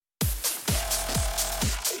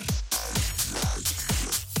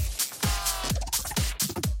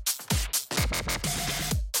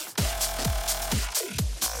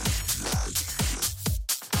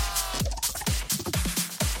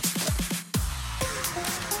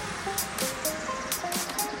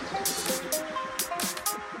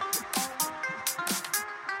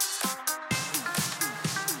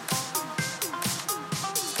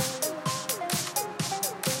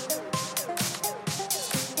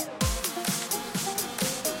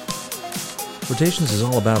Quotations is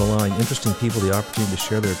all about allowing interesting people the opportunity to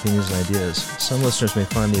share their opinions and ideas. Some listeners may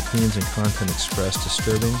find the opinions and content expressed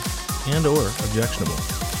disturbing and or objectionable.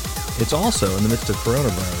 It's also, in the midst of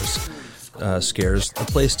coronavirus scares, a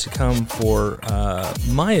place to come for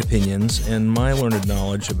my opinions and my learned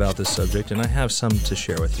knowledge about this subject, and I have some to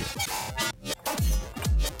share with you.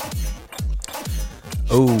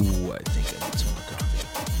 Oh, I think I need some more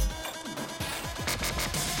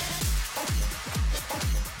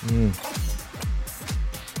coffee.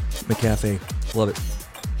 McCafe, love it.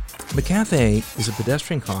 McCafe is a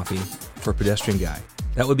pedestrian coffee for a pedestrian guy.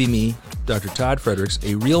 That would be me, Dr. Todd Fredericks,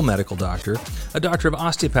 a real medical doctor, a doctor of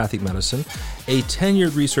osteopathic medicine, a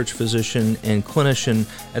tenured research physician and clinician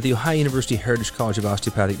at the Ohio University Heritage College of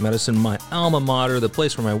Osteopathic Medicine, my alma mater, the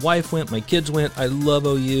place where my wife went, my kids went. I love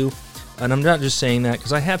OU. And I'm not just saying that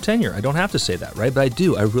because I have tenure. I don't have to say that, right? But I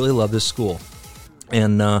do. I really love this school.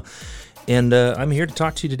 And I'm here to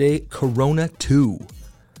talk to you today, Corona 2.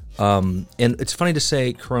 And it's funny to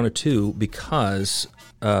say Corona 2 because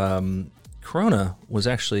Corona was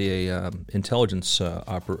actually a intelligence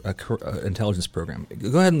program.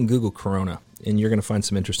 Go ahead and Google Corona, and you're going to find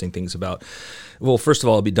some interesting things about. Well, first of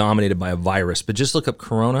all, it'll be dominated by a virus, but just look up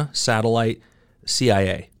Corona satellite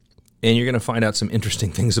CIA, and you're going to find out some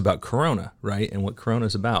interesting things about Corona, right, and what Corona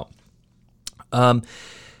is about.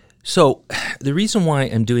 So the reason why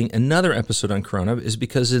I'm doing another episode on Corona is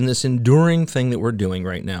because in this enduring thing that we're doing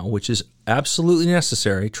right now, which is absolutely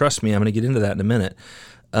necessary, trust me, I'm going to get into that in a minute,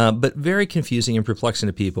 but very confusing and perplexing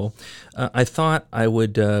to people, I thought I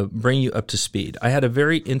would bring you up to speed. I had a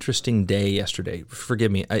very interesting day yesterday.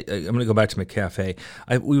 Forgive me. I'm going to go back to McCafe.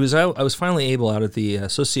 I was finally able out at the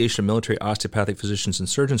Association of Military Osteopathic Physicians and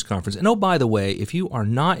Surgeons Conference. And oh, by the way, if you are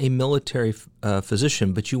not a military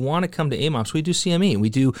physician, but you want to come to AMOPS, we do CME. We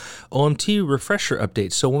do OMT refresher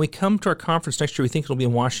updates. So when we come to our conference next year, we think it'll be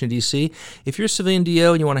in Washington, D.C. If you're a civilian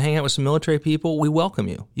DO and you want to hang out with some military people, we welcome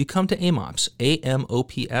you. You come to AMOPS,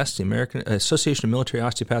 AMOPS, the American Association of Military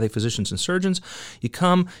Osteopathic Physicians and Surgeons. You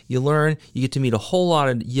come, you learn, you get to meet a whole lot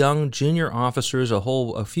of young junior officers,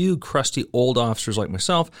 a few crusty old officers like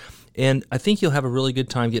myself, and I think you'll have a really good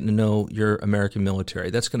time getting to know your American military.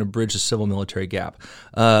 That's going to bridge the civil-military gap.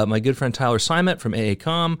 My good friend Tyler Simet from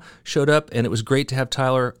AACOM showed up, and it was great to have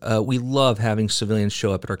Tyler. We love having civilians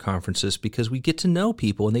show up at our conferences because we get to know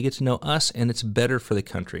people, and they get to know us, and it's better for the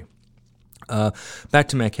country. Back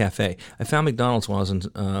to McCafe. I found McDonald's while I was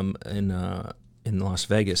in Las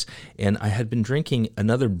Vegas, and I had been drinking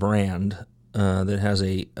another brand that has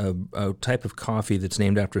a type of coffee that's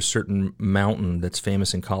named after a certain mountain that's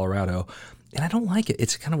famous in Colorado, and I don't like it.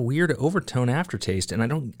 It's kind of weird overtone aftertaste, and I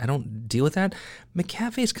don't deal with that.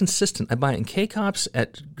 McCafe is consistent. I buy it in K-Cups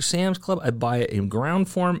at Sam's Club. I buy it in ground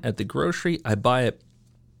form at the grocery. I buy it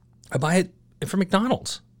from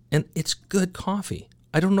McDonald's, and it's good coffee.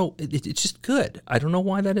 I don't know. It's just good. I don't know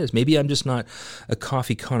why that is. Maybe I'm just not a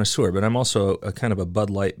coffee connoisseur, but I'm also a kind of a Bud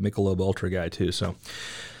Light Michelob Ultra guy too. So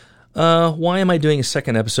why am I doing a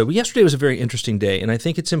second episode? Well, yesterday was a very interesting day, and I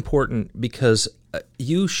think it's important because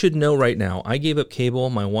you should know right now, I gave up cable.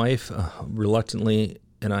 My wife reluctantly,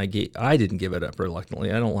 and I didn't give it up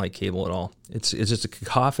reluctantly. I don't like cable at all. It's just a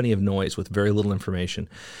cacophony of noise with very little information.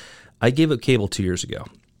 I gave up cable 2 years ago.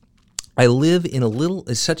 I live in a little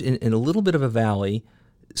bit of a valley,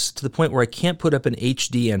 to the point where I can't put up an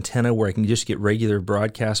HD antenna where I can just get regular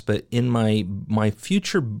broadcast, but in my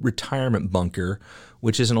future retirement bunker,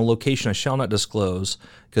 which is in a location I shall not disclose,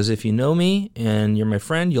 because if you know me and you're my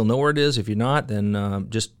friend, you'll know where it is. If you're not, then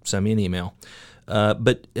just send me an email.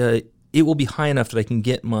 But it will be high enough that I can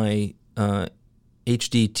get my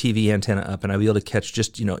HD TV antenna up, and I'll be able to catch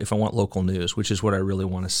just, if I want local news, which is what I really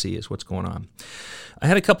want to see, is what's going on. I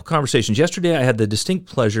had a couple conversations. Yesterday I had the distinct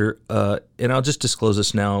pleasure, and I'll just disclose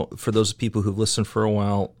this now, for those people who've listened for a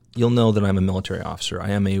while, you'll know that I'm a military officer.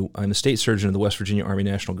 I'm a state surgeon of the West Virginia Army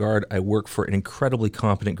National Guard. I work for an incredibly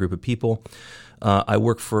competent group of people. I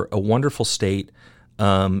work for a wonderful state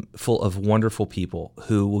full of wonderful people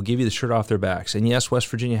who will give you the shirt off their backs. And yes, West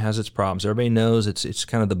Virginia has its problems. Everybody knows it's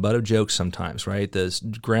kind of the butt of jokes sometimes, right?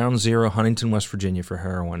 The ground zero, Huntington, West Virginia for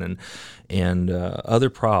heroin and other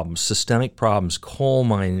problems, systemic problems, coal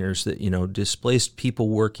miners that, displaced people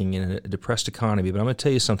working in a depressed economy. But I'm going to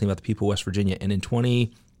tell you something about the people of West Virginia. And in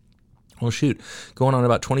going on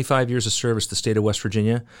about 25 years of service to the state of West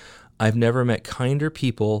Virginia, I've never met kinder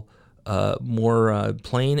people, more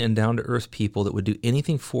plain and down-to-earth people that would do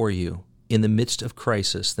anything for you in the midst of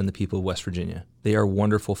crisis than the people of West Virginia. They are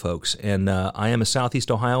wonderful folks. And I am a Southeast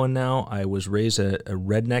Ohioan now. I was raised a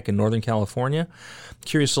redneck in Northern California.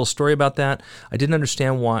 Curious little story about that. I didn't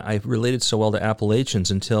understand why I related so well to Appalachians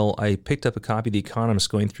until I picked up a copy of The Economist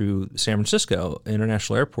going through San Francisco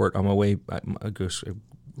International Airport on my way. I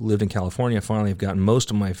lived in California. Finally, I've gotten most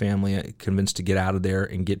of my family convinced to get out of there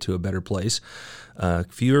and get to a better place.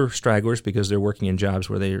 Fewer stragglers because they're working in jobs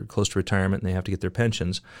where they're close to retirement and they have to get their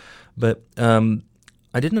pensions. But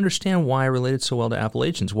I didn't understand why I related so well to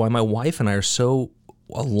Appalachians, why my wife and I are so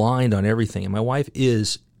aligned on everything. And my wife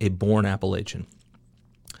is a born Appalachian.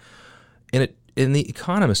 And in The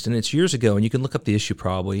Economist, and it's years ago, and you can look up the issue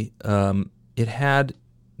probably, it had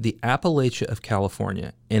the Appalachia of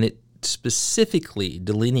California, and it specifically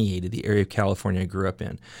delineated the area of California I grew up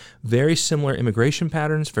in. Very similar immigration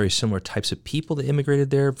patterns, very similar types of people that immigrated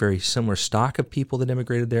there, very similar stock of people that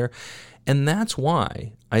immigrated there. And that's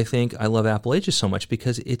why I think I love Appalachia so much,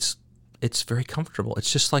 because it's very comfortable.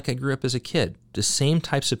 It's just like I grew up as a kid, the same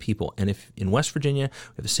types of people. And if in West Virginia,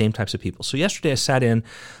 we have the same types of people. So yesterday I sat in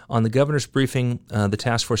on the governor's briefing, the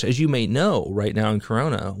task force. As you may know, right now in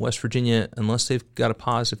Corona, West Virginia, unless they've got a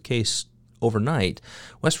positive case overnight,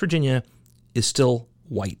 West Virginia is still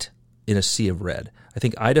white in a sea of red. I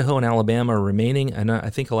think Idaho and Alabama are remaining, and I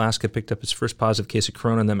think Alaska picked up its first positive case of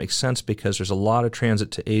corona, and that makes sense because there's a lot of transit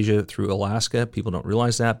to Asia through Alaska. People don't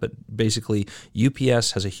realize that, but basically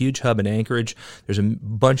UPS has a huge hub in Anchorage. There's a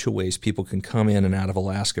bunch of ways people can come in and out of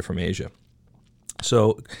Alaska from Asia.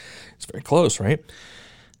 So it's very close, right?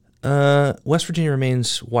 West Virginia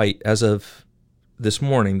remains white as of this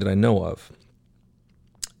morning that I know of.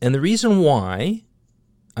 And the reason why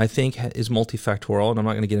I think is multifactorial, and I'm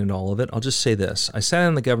not going to get into all of it. I'll just say this. I sat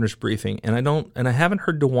in the governor's briefing, and I haven't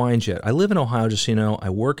heard DeWines yet. I live in Ohio, just so you know. I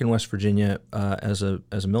work in West Virginia as a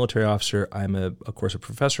military officer. I'm, of course, a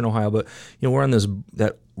professor in Ohio, but we're on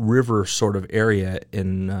that river sort of area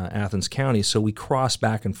in Athens County, so we cross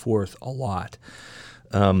back and forth a lot.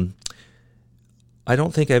 I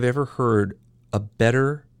don't think I've ever heard a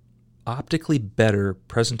optically better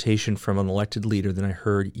presentation from an elected leader than I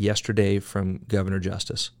heard yesterday from Governor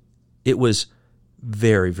Justice. It was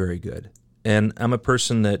very, very good. And I'm a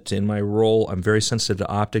person that in my role, I'm very sensitive to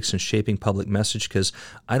optics and shaping public message because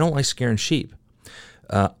I don't like scaring sheep.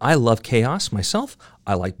 I love chaos myself.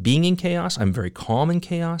 I like being in chaos. I'm very calm in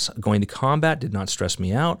chaos. Going to combat did not stress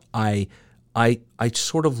me out. I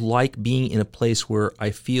sort of like being in a place where I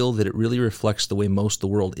feel that it really reflects the way most of the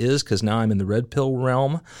world is, because now I'm in the red pill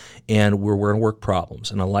realm and we're going to work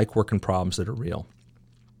problems, and I like working problems that are real.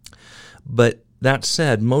 But that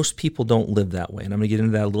said, most people don't live that way, and I'm going to get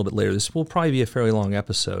into that a little bit later. This will probably be a fairly long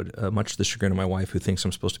episode, much to the chagrin of my wife, who thinks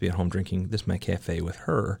I'm supposed to be at home drinking this McCafe with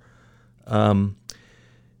her. The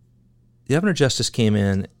Governor Justice came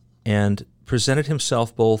in and presented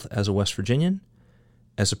himself both as a West Virginian,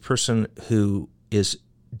 as a person who is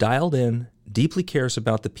dialed in, deeply cares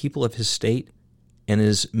about the people of his state, and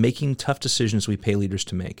is making tough decisions we pay leaders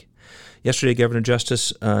to make. Yesterday, Governor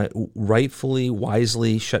Justice rightfully,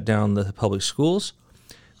 wisely shut down the public schools.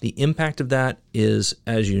 The impact of that is,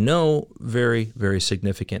 as you know, very, very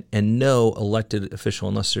significant, and no elected official,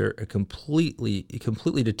 unless they're completely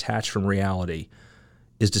detached from reality,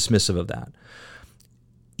 is dismissive of that.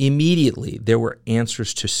 Immediately, there were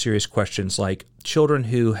answers to serious questions like children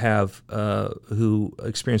who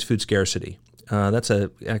experience food scarcity. That's an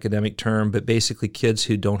academic term, but basically kids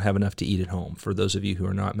who don't have enough to eat at home, for those of you who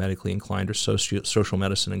are not medically inclined or social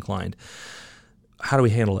medicine inclined. How do we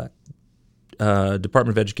handle that?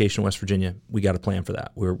 Department of Education, West Virginia, we got a plan for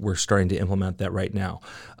that. We're starting to implement that right now.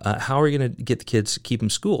 How are we going to get the kids, keep them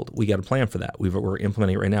schooled? We got a plan for that. We're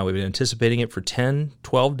implementing it right now. We've been anticipating it for 10,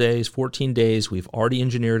 12 days, 14 days. We've already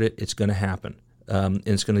engineered it. It's going to happen, and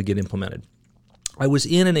it's going to get implemented. I was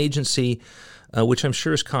in an agency which I'm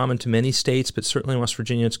sure is common to many states, but certainly in West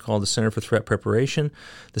Virginia, it's called the Center for Threat Preparation.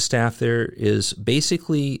 The staff there is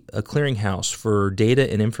basically a clearinghouse for data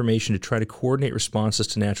and information to try to coordinate responses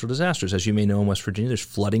to natural disasters. As you may know, in West Virginia, there's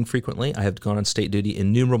flooding frequently. I have gone on state duty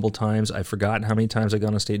innumerable times. I've forgotten how many times I've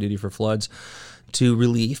gone on state duty for floods to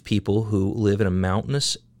relieve people who live in a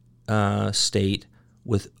mountainous state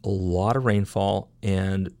with a lot of rainfall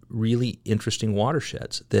and really interesting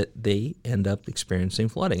watersheds that they end up experiencing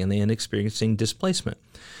flooding and they end up experiencing displacement.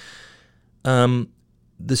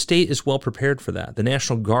 The state is well prepared for that. The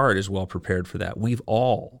National Guard is well prepared for that. We've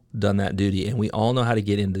all done that duty, and we all know how to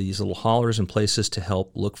get into these little hollers and places to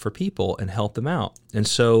help look for people and help them out. And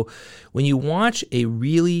so when you watch a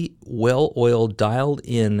really well-oiled,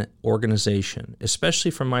 dialed-in organization,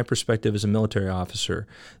 especially from my perspective as a military officer,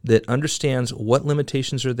 that understands what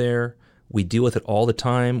limitations are there, We deal with it all the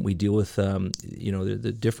time. We deal with,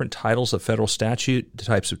 the different titles of federal statute, the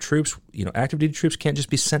types of troops. Active duty troops can't just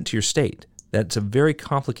be sent to your state. That's a very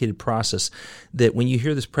complicated process that when you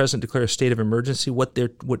hear this president declare a state of emergency, what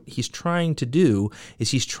he's trying to do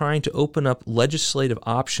is he's trying to open up legislative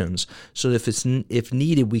options so that if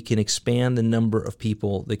needed, we can expand the number of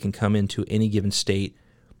people that can come into any given state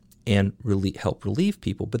and help relieve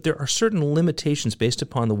people. But there are certain limitations based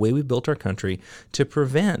upon the way we built our country to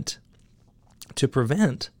prevent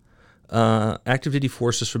active duty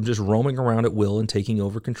forces from just roaming around at will and taking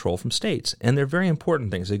over control from states. And they're very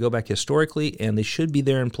important things. They go back historically, and they should be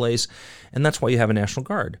there in place, and that's why you have a National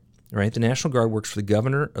Guard, right? The National Guard works for the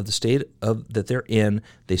governor of the state that they're in.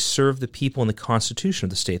 They serve the people in the Constitution of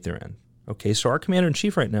the state they're in. Okay, so our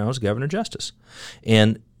commander-in-chief right now is Governor Justice.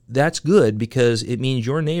 And that's good because it means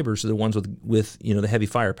your neighbors are the ones with the heavy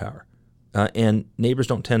firepower. And neighbors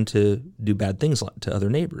don't tend to do bad things to other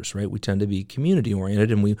neighbors, right? We tend to be community-oriented,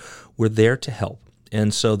 and we're there to help.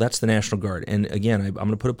 And so that's the National Guard. And again, I'm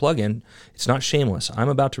going to put a plug in. It's not shameless. I'm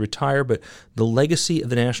about to retire, but the legacy of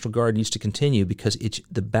the National Guard needs to continue because it's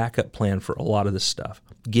the backup plan for a lot of this stuff.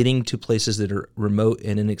 Getting to places that are remote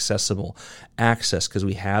and inaccessible, access, because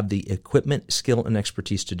we have the equipment, skill, and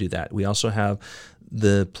expertise to do that. We also have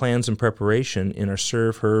the plans and preparation in our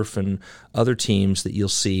SERV, HERF, and other teams that you'll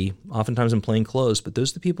see, oftentimes in plain clothes. But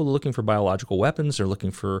those are the people who are looking for biological weapons, they're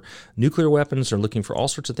looking for nuclear weapons, they're looking for all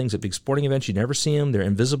sorts of things at big sporting events. You never see them, they're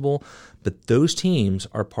invisible. But those teams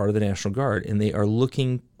are part of the National Guard, and they are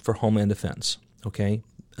looking for homeland defense. Okay?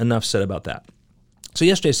 Enough said about that. So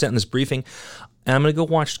yesterday I sat in this briefing. And I'm going to go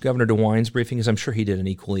watch Governor DeWine's briefing because I'm sure he did an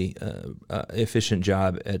equally efficient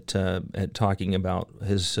job at talking about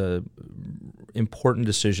his important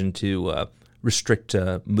decision to restrict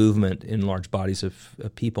movement in large bodies of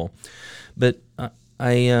people. But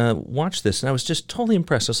I watched this and I was just totally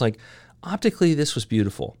impressed. I was like, optically, this was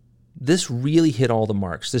beautiful. This really hit all the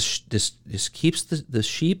marks. This keeps the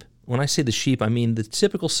sheep. When I say the sheep, I mean the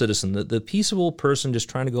typical citizen, the peaceable person just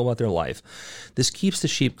trying to go about their life. This keeps the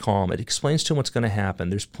sheep calm. It explains to them what's going to happen.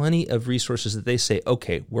 There's plenty of resources that they say,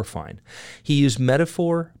 okay, we're fine. He used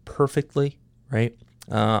metaphor perfectly, right?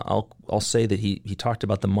 I'll say that he talked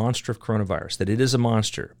about the monster of coronavirus, that it is a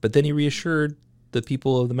monster. But then he reassured the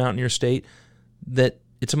people of the Mountaineer State that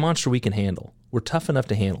it's a monster we can handle. We're tough enough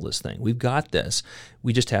to handle this thing. We've got this.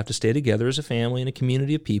 We just have to stay together as a family and a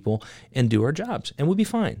community of people and do our jobs, and we'll be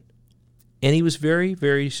fine. And he was very,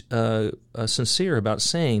 very sincere about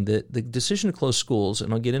saying that the decision to close schools,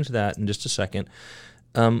 and I'll get into that in just a second,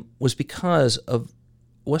 was because of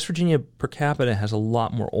West Virginia per capita has a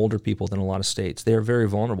lot more older people than a lot of states. They are very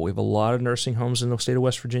vulnerable. We have a lot of nursing homes in the state of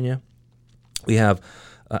West Virginia. We have,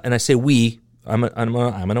 and I say we, I'm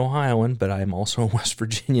an Ohioan, but I'm also a West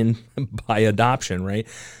Virginian by adoption, right?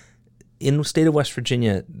 In the state of West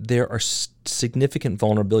Virginia, there are significant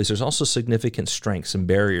vulnerabilities. There's also significant strengths and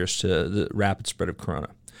barriers to the rapid spread of corona.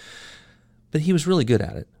 But he was really good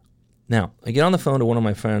at it. Now, I get on the phone to one of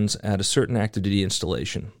my friends at a certain active duty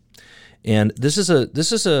installation, and this is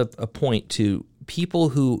a point to people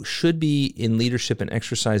who should be in leadership and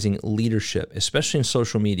exercising leadership, especially in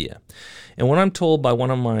social media. And what I'm told by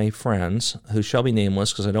one of my friends, who shall be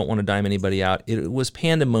nameless because I don't want to dime anybody out, it was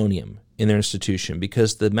pandemonium in their institution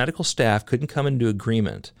because the medical staff couldn't come into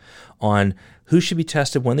agreement on who should be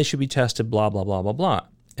tested, when they should be tested, blah, blah, blah, blah, blah.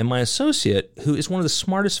 And my associate, who is one of the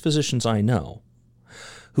smartest physicians I know,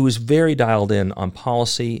 who is very dialed in on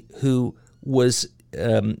policy, who was,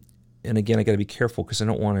 and again, I got to be careful because I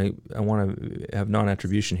want to have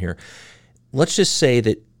non-attribution here. Let's just say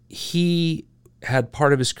that he had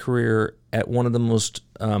part of his career at one of the most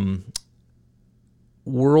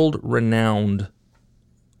world-renowned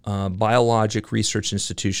biologic research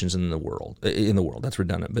institutions in the world. That's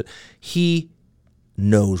redundant, but he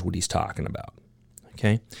knows what he's talking about.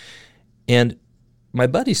 Okay, and my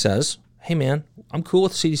buddy says, "Hey, man, I'm cool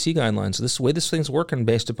with CDC guidelines. This is the way this thing's working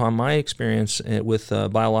based upon my experience with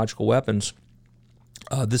biological weapons.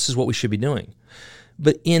 This is what we should be doing."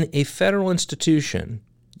 But in a federal institution,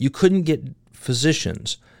 you couldn't get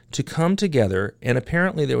physicians to come together, and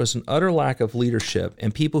apparently there was an utter lack of leadership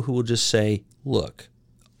and people who will just say, look,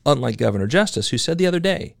 unlike Governor Justice, who said the other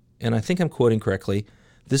day, and I think I'm quoting correctly,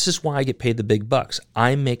 this is why I get paid the big bucks.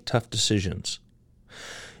 I make tough decisions.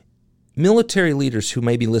 Military leaders who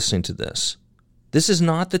may be listening to this is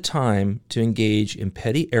not the time to engage in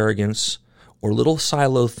petty arrogance or little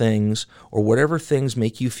silo things or whatever things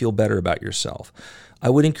make you feel better about yourself. I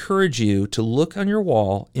would encourage you to look on your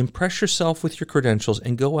wall, impress yourself with your credentials,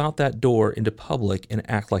 and go out that door into public and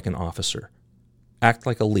act like an officer. Act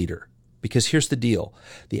like a leader. Because here's the deal.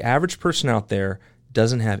 The average person out there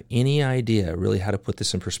doesn't have any idea really how to put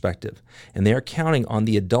this in perspective. And they are counting on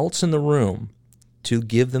the adults in the room to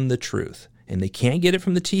give them the truth. And they can't get it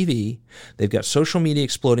from the TV. They've got social media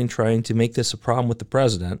exploding, trying to make this a problem with the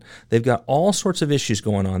president. They've got all sorts of issues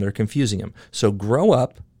going on. They're confusing them. So grow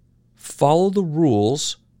up, follow the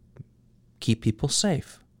rules, keep people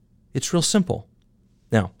safe. It's real simple.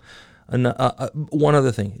 Now, one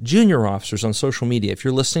other thing. Junior officers on social media, if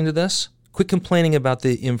you're listening to this, quit complaining about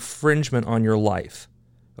the infringement on your life.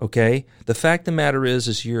 Okay? The fact of the matter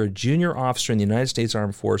is you're a junior officer in the United States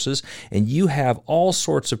Armed Forces, and you have all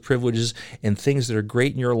sorts of privileges and things that are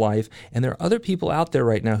great in your life, and there are other people out there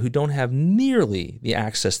right now who don't have nearly the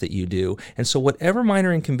access that you do. And so whatever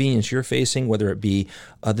minor inconvenience you're facing, whether it be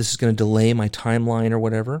this is going to delay my timeline or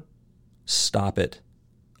whatever, stop it.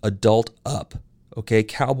 Adult up. Okay?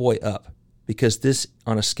 Cowboy up. Because this,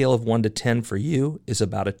 on a scale of 1 to 10 for you, is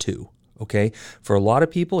about a 2. Okay, for a lot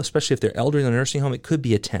of people, especially if they're elderly in a nursing home, it could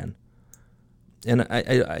be a 10. And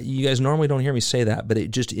you guys normally don't hear me say that, but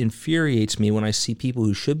it just infuriates me when I see people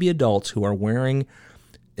who should be adults who are wearing,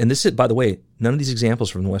 and this is, by the way, none of these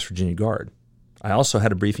examples are from the West Virginia Guard. I also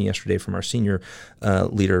had a briefing yesterday from our senior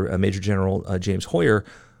leader, Major General James Hoyer,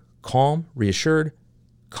 calm, reassured,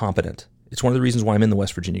 competent. It's one of the reasons why I'm in the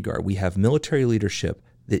West Virginia Guard. We have military leadership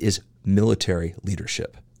that is military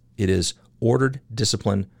leadership. It is ordered,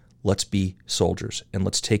 disciplined. Let's be soldiers and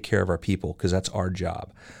let's take care of our people because that's our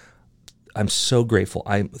job. I'm so grateful.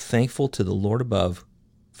 I'm thankful to the Lord above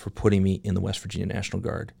for putting me in the West Virginia National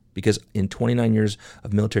Guard because in 29 years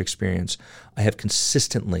of military experience, I have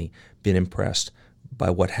consistently been impressed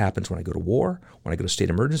by what happens when I go to war, when I go to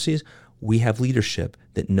state emergencies. We have leadership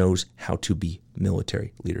that knows how to be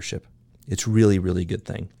military leadership. It's really, really a good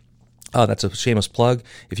thing. Oh, that's a shameless plug.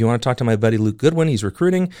 If you want to talk to my buddy Luke Goodwin, he's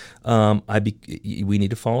recruiting. We need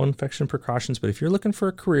to follow infection precautions. But if you're looking for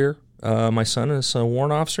a career, my son is a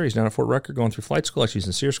warrant officer. He's down at Fort Rucker going through flight school. Actually, he's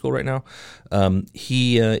in SEER school right now.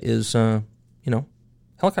 He is,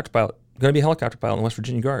 helicopter pilot. Going to be a helicopter pilot in the West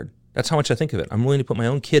Virginia Guard. That's how much I think of it. I'm willing to put my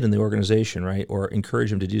own kid in the organization, right, or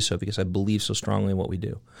encourage him to do so because I believe so strongly in what we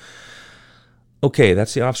do. Okay,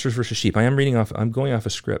 that's the officers versus sheep. I'm going off a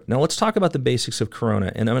script. Now let's talk about the basics of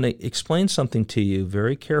corona, and I'm going to explain something to you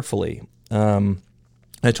very carefully.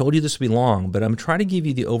 I told you this would be long, but I'm trying to give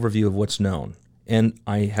you the overview of what's known. And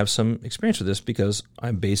I have some experience with this because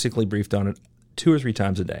I'm basically briefed on it 2 or 3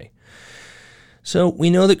 times a day. So we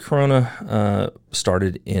know that corona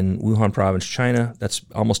started in Wuhan province, China. That's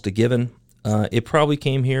almost a given. It probably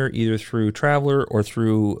came here either through traveler or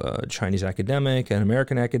through Chinese academic, an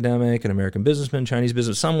American businessman, Chinese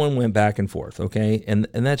business. Someone went back and forth, okay? And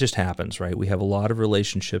that just happens, right? We have a lot of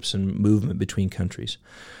relationships and movement between countries.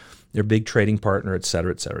 They're a big trading partner, et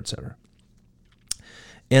cetera, et cetera, et cetera.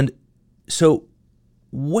 And so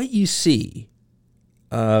what you see,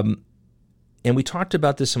 and we talked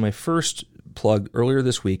about this in my first plug earlier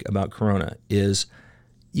this week about corona, is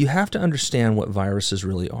you have to understand what viruses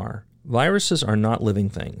really are. Viruses are not living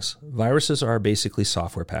things. Viruses are basically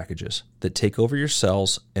software packages that take over your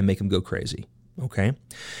cells and make them go crazy, okay?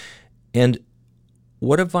 And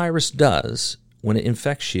what a virus does when it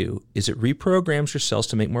infects you is it reprograms your cells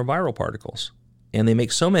to make more viral particles. And they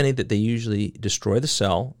make so many that they usually destroy the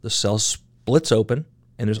cell splits open,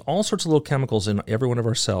 and there's all sorts of little chemicals in every one of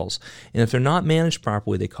our cells. And if they're not managed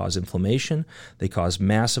properly, they cause inflammation, they cause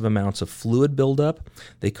massive amounts of fluid buildup,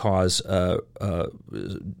 they cause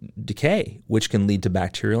decay, which can lead to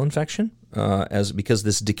bacterial infection, because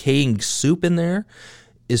this decaying soup in there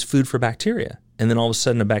is food for bacteria. And then all of a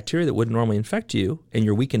sudden a bacteria that wouldn't normally infect you and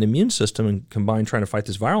your weakened immune system and combined trying to fight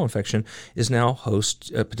this viral infection is now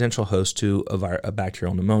a potential host to a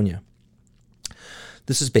bacterial pneumonia.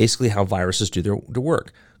 This is basically how viruses do their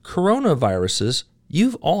work. Coronaviruses,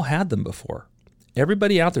 you've all had them before.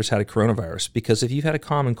 Everybody out there's had a coronavirus because if you've had a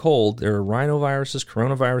common cold, there are rhinoviruses,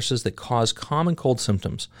 coronaviruses that cause common cold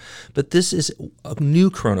symptoms. But this is a new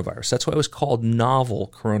coronavirus. That's why it was called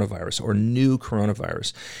novel coronavirus or new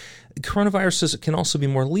coronavirus. Coronaviruses can also be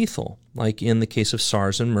more lethal, like in the case of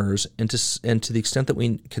SARS and MERS, and to the extent that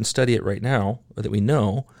we can study it right now, or that we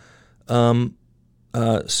know,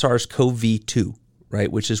 SARS-CoV-2. Right,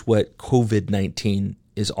 which is what COVID-19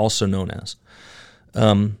 is also known as,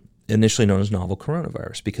 initially known as novel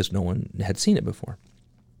coronavirus because no one had seen it before.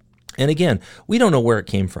 And again, we don't know where it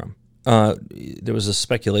came from. There was a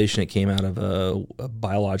speculation it came out of a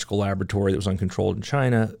biological laboratory that was uncontrolled in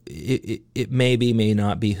China. It may be, may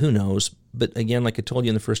not be, who knows. But again, like I told you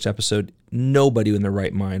in the first episode, nobody in their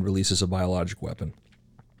right mind releases a biologic weapon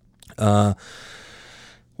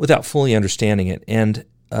without fully understanding it. And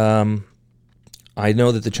I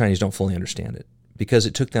know that the Chinese don't fully understand it because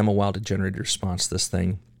it took them a while to generate a response to this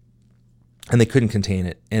thing, and they couldn't contain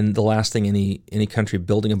it. And the last thing any country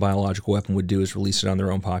building a biological weapon would do is release it on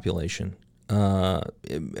their own population. I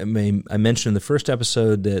mentioned in the first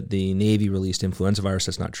episode that the Navy released influenza virus.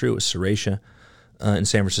 That's not true. It was Serratia in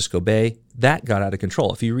San Francisco Bay. That got out of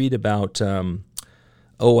control. If you read about, I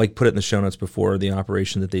put it in the show notes before, the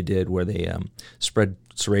operation that they did where they spread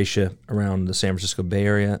Serratia around the San Francisco Bay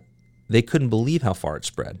Area, they couldn't believe how far it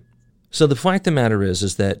spread. So the fact of the matter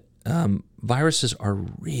is that viruses are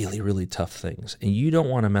really, really tough things, and you don't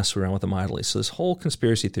want to mess around with them idly. So this whole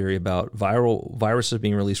conspiracy theory about viruses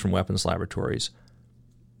being released from weapons laboratories,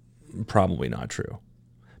 probably not true.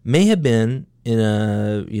 May have been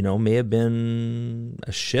a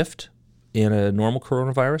shift in a normal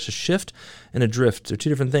coronavirus. A shift and a drift are two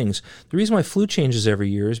different things. The reason why flu changes every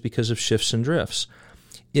year is because of shifts and drifts.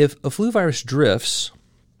 If a flu virus drifts,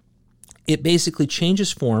 it basically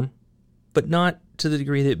changes form, but not to the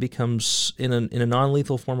degree that it becomes in a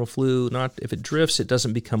non-lethal form of flu. Not if it drifts, it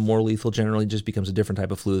doesn't become more lethal. Generally, it just becomes a different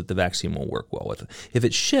type of flu that the vaccine won't work well with. If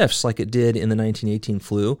it shifts like it did in the 1918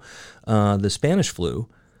 flu, the Spanish flu,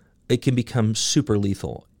 it can become super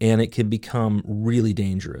lethal, and it can become really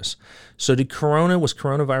dangerous. So was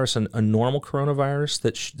coronavirus a normal coronavirus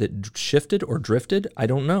that shifted or drifted? I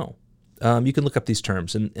don't know. You can look up these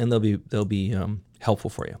terms, and they'll be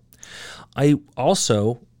helpful for you. I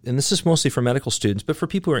also, and this is mostly for medical students, but for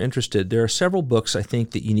people who are interested, there are several books I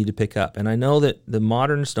think that you need to pick up. And I know that the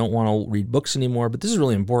moderns don't want to read books anymore, but this is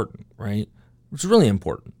really important, right? It's really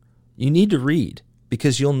important. You need to read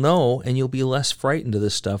because you'll know and you'll be less frightened of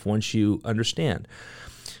this stuff once you understand.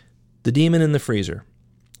 The Demon in the Freezer,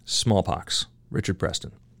 Smallpox, Richard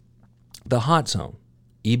Preston. The Hot Zone,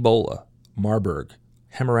 Ebola, Marburg,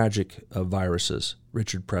 Hemorrhagic Viruses,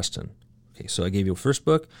 Richard Preston. Okay, so I gave you a first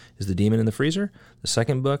book is The Demon in the Freezer. The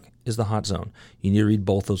second book is The Hot Zone. You need to read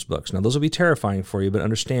both those books. Now, those will be terrifying for you, but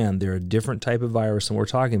understand they're a different type of virus than we're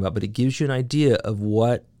talking about, but it gives you an idea of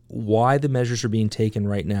why the measures are being taken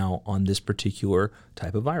right now on this particular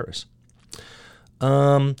type of virus.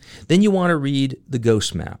 Then you want to read The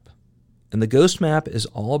Ghost Map. And The Ghost Map is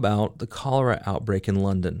all about the cholera outbreak in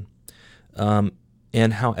London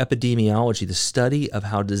and how epidemiology, the study of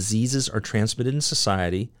how diseases are transmitted in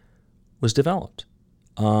society, was developed.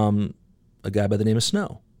 A guy by the name of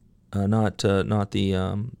Snow, not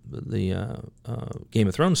the Game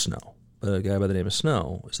of Thrones Snow, but a guy by the name of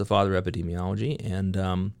Snow is the father of epidemiology,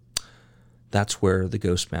 and that's where the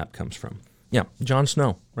Ghost Map comes from. Yeah, Jon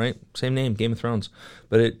Snow, right? Same name, Game of Thrones,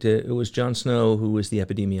 but it was Jon Snow who was the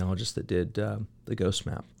epidemiologist that did the Ghost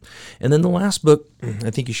Map. And then the last book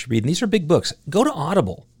I think you should read, and these are big books. Go to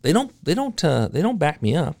Audible. They don't back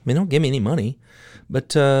me up. They don't give me any money.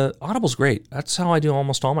 But Audible's great. That's how I do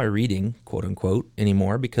almost all my reading, quote unquote,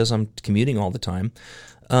 anymore because I'm commuting all the time.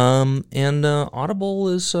 And Audible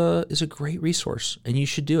is a great resource, and you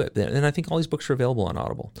should do it. And I think all these books are available on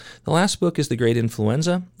Audible. The last book is The Great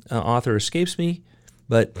Influenza. Author escapes me,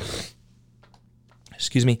 but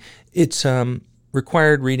it's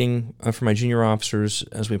required reading for my junior officers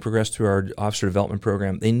as we progress through our officer development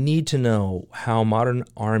program. They need to know how modern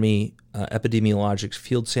Army epidemiologic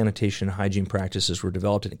field sanitation and hygiene practices were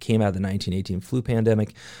developed, and it came out of the 1918 flu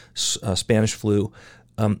pandemic, Spanish flu.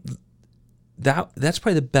 That's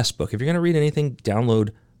probably the best book. If you're going to read anything, download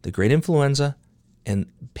The Great Influenza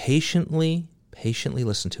and patiently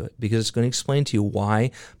listen to it because it's going to explain to you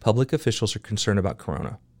why public officials are concerned about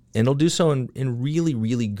corona. And it'll do so in really,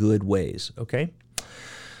 really good ways, okay?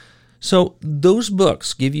 So those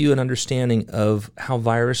books give you an understanding of how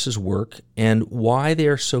viruses work and why they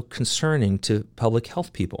are so concerning to public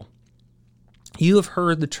health people. You have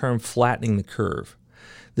heard the term flattening the curve.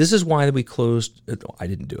 This is why we closed, I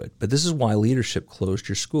didn't do it, but this is why leadership closed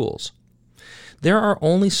your schools. There are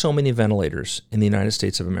only so many ventilators in the United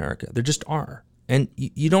States of America. There just are. And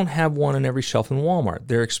you don't have one on every shelf in Walmart.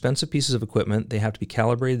 They're expensive pieces of equipment. They have to be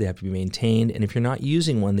calibrated. They have to be maintained. And if you're not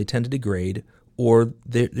using one, they tend to degrade, or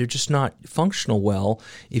they're just not functional well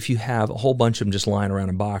if you have a whole bunch of them just lying around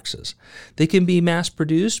in boxes. They can be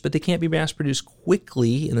mass-produced, but they can't be mass-produced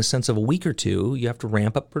quickly in the sense of a week or two. You have to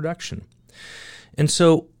ramp up production. And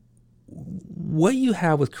so what you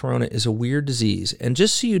have with corona is a weird disease. And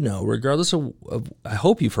just so you know, regardless of I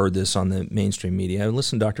hope you've heard this on the mainstream media. I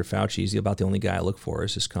listen to Dr. Fauci. He's about the only guy I look for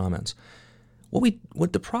is his comments.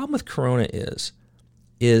 What the problem with corona is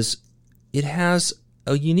it has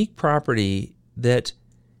a unique property that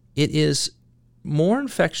it is more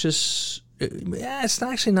infectious. It's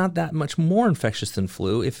actually not that much more infectious than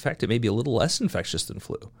flu. In fact, it may be a little less infectious than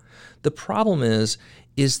flu. The problem is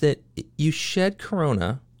that you shed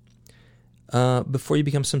corona before you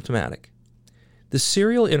become symptomatic. The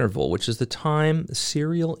serial interval, which is the time,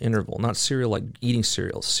 serial interval, not cereal like eating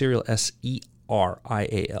cereal, serial,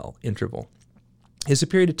 S-E-R-I-A-L, interval, is a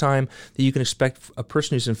period of time that you can expect a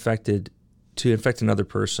person who's infected to infect another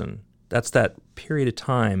person. That's that period of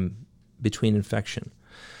time between infection.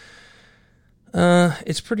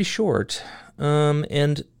 It's pretty short.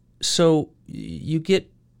 And so you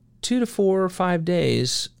get 2 to 4 or 5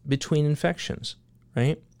 days between infections,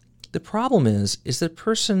 right? The problem is that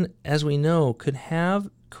person, as we know, could have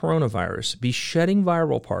coronavirus, be shedding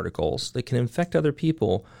viral particles that can infect other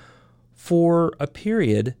people for a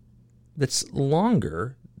period that's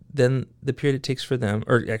longer than the period it takes for them,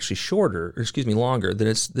 or actually longer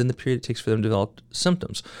than the period it takes for them to develop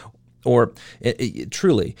symptoms. Or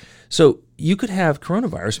truly. So you could have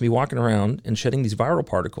coronavirus and be walking around and shedding these viral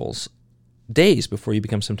particles days before you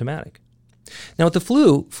become symptomatic. Now, with the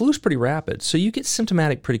flu is pretty rapid, so you get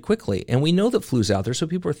symptomatic pretty quickly, and we know that flu's out there, so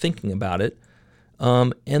people are thinking about it.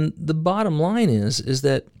 And the bottom line is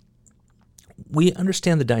that we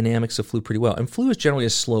understand the dynamics of flu pretty well, and flu is generally a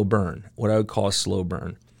slow burn, what I would call a slow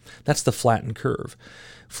burn. That's the flattened curve.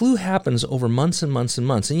 Flu happens over months and months and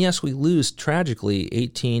months, and yes, we lose, tragically,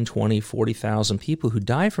 18, 20, 40,000 people who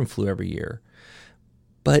die from flu every year,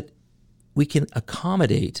 but we can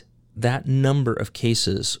accommodate that number of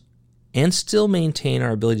cases and still maintain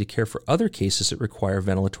our ability to care for other cases that require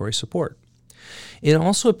ventilatory support. It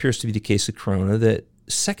also appears to be the case with corona that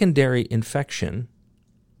secondary infection,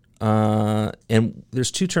 and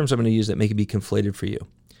there's 2 terms I'm going to use that may be conflated for you.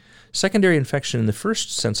 Secondary infection, in the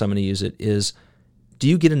first sense I'm going to use it, is do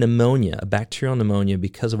you get a pneumonia, a bacterial pneumonia,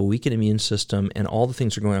 because of a weakened immune system and all the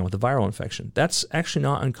things that are going on with the viral infection? That's actually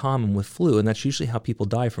not uncommon with flu, and that's usually how people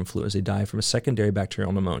die from flu, is they die from a secondary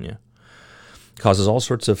bacterial pneumonia. Causes all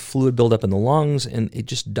sorts of fluid buildup in the lungs, and it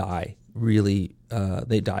just die. Really,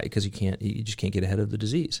 they die because you just can't get ahead of the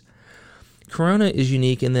disease. Corona is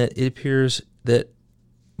unique in that it appears that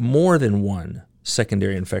more than one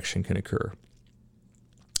secondary infection can occur.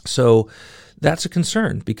 So that's a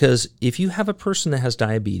concern, because if you have a person that has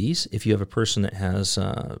diabetes, if you have a person that has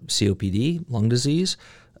COPD, lung disease,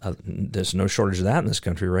 there's no shortage of that in this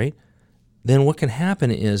country, right? Then what can happen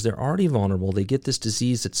is they're already vulnerable. They get this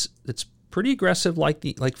disease that's pretty aggressive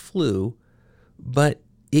like flu, but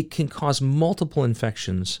it can cause multiple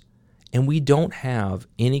infections, and we don't have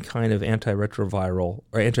any kind of antiretroviral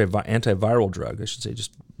or antiviral drug, I should say,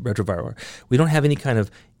 just retroviral. We don't have any kind of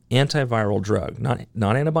antiviral drug, not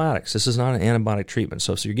antibiotics. This is not an antibiotic treatment.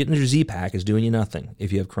 So you're getting your Z-Pack is doing you nothing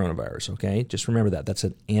if you have coronavirus, okay? Just remember that. That's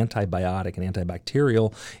an antibiotic, an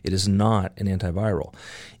antibacterial. It is not an antiviral.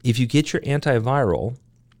 If you get your antiviral,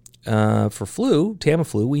 for flu,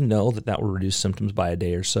 Tamiflu, we know that will reduce symptoms by a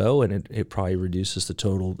day or so, and it probably reduces the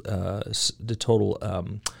total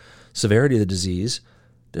severity of the disease.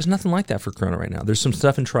 There's nothing like that for corona right now. There's some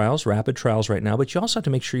stuff in trials, rapid trials right now, but you also have to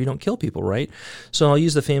make sure you don't kill people, right? So I'll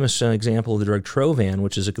use the famous example of the drug Trovan,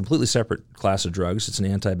 which is a completely separate class of drugs. It's an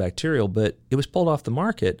antibacterial, but it was pulled off the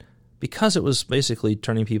market because it was basically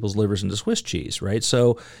turning people's livers into Swiss cheese, right?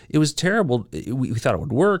 So it was terrible. We thought it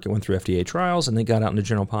would work. It went through FDA trials, and they got out in the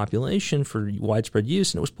general population for widespread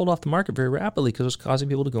use, and it was pulled off the market very rapidly because it was causing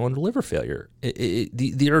people to go into liver failure.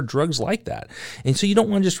 There are drugs like that. And so you don't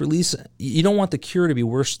want to just you don't want the cure to be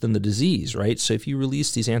worse than the disease, right? So if you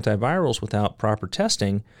release these antivirals without proper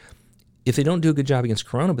testing, if they don't do a good job against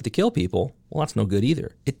corona, but they kill people, well, that's no good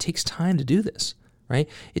either. It takes time to do this, right?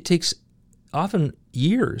 It takes often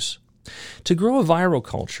years to grow a viral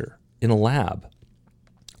culture in a lab.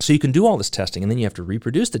 So you can do all this testing, and then you have to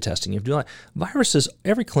reproduce the testing. You have to do that. Viruses,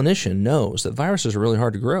 every clinician knows that viruses are really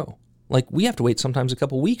hard to grow. Like, we have to wait sometimes a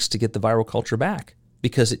couple weeks to get the viral culture back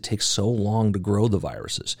because it takes so long to grow the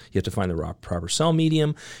viruses. You have to find the proper cell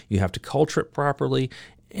medium. You have to culture it properly.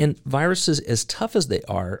 And viruses, as tough as they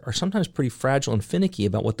are sometimes pretty fragile and finicky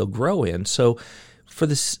about what they'll grow in. So for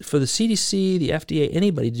the CDC, the FDA,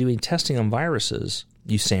 anybody doing testing on viruses,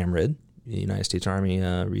 USAMRIID, the United States Army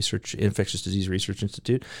Infectious Disease Research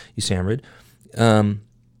Institute, USAMRIID.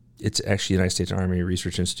 It's actually the United States Army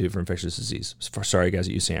Research Institute for Infectious Disease. Sorry, guys,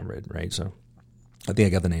 at USAMRIID, right? So I think I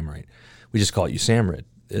got the name right. We just call it USAMRIID.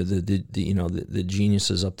 The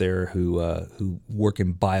geniuses up there who work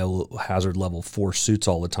in biohazard level 4 suits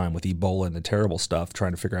all the time with Ebola and the terrible stuff,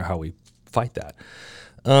 trying to figure out how we fight that.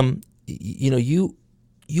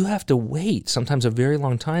 You have to wait sometimes a very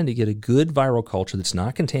long time to get a good viral culture that's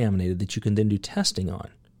not contaminated that you can then do testing on,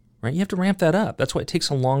 right? You have to ramp that up. That's why it takes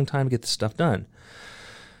a long time to get this stuff done.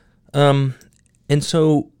 And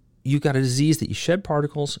so you've got a disease that you shed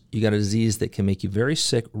particles, you got a disease that can make you very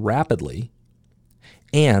sick rapidly,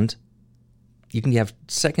 and you can have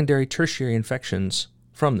secondary, tertiary infections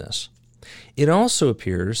from this. It also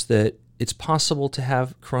appears that it's possible to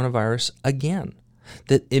have coronavirus again,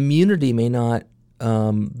 that immunity may not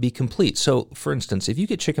be complete. So, for instance, if you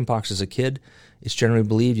get chickenpox as a kid, it's generally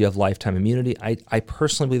believed you have lifetime immunity. I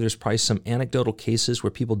personally believe there's probably some anecdotal cases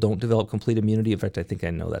where people don't develop complete immunity. In fact, I think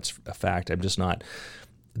I know that's a fact. I'm just not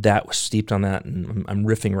that steeped on that, and I'm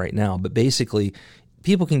riffing right now. But basically,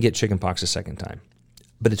 people can get chickenpox a second time.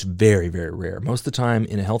 But it's very, very rare. Most of the time,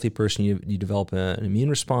 in a healthy person, you develop an immune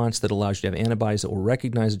response that allows you to have antibodies that will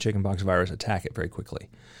recognize the chickenpox virus, attack it very quickly.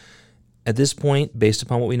 At this point, based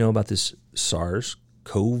upon what we know about this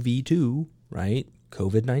SARS-CoV-2, right,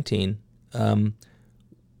 COVID-19,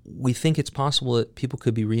 we think it's possible that people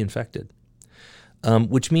could be reinfected,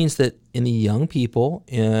 which means that in the young people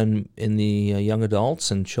and in the young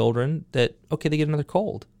adults and children that, okay, they get another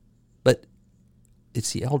cold, but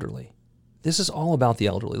it's the elderly. This is all about the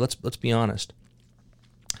elderly. Let's be honest.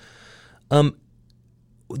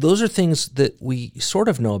 Those are things that we sort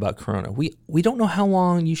of know about corona. We don't know how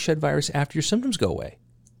long you shed virus after your symptoms go away.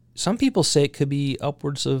 Some people say it could be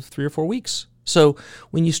upwards of 3 or 4 weeks. So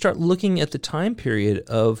when you start looking at the time period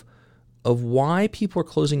of why people are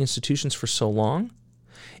closing institutions for so long,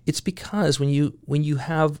 it's because when you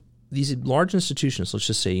have these large institutions, let's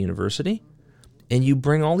just say a university, and you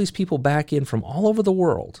bring all these people back in from all over the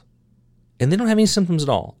world, and they don't have any symptoms at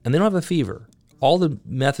all, and they don't have a fever, all the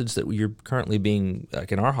methods that you're currently being,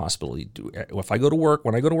 like in our hospital, if I go to work,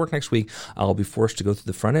 when I go to work next week, I'll be forced to go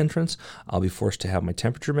through the front entrance, I'll be forced to have my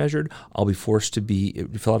temperature measured, I'll be forced to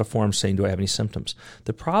fill out a form saying, do I have any symptoms?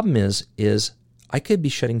 The problem is I could be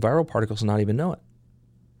shedding viral particles and not even know it,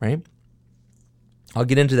 right? I'll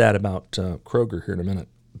get into that about Kroger here in a minute.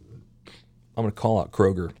 I'm going to call out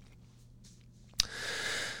Kroger.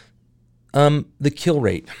 The kill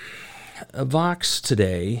rate. Vox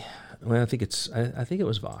today, well, I think it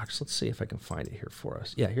was Vox. Let's see if I can find it here for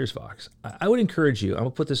us. Yeah, here's Vox. I would encourage you, I'm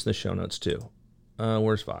going to put this in the show notes too.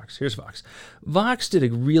 Where's Vox? Here's Vox. Vox did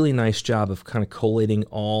a really nice job of kind of collating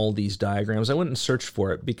all these diagrams. I went and searched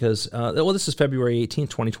for it because, this is February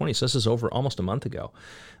 18th, 2020, so this is over almost a month ago.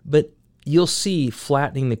 But you'll see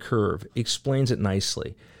flattening the curve explains it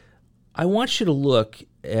nicely. I want you to look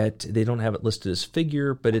at, they don't have it listed as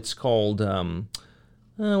figure, but it's called,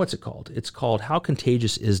 what's it called? It's called How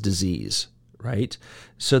Contagious is Disease, right?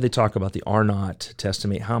 So they talk about the R0 to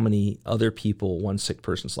estimate how many other people one sick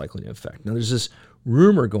person is likely to infect. Now, there's this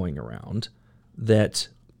rumor going around that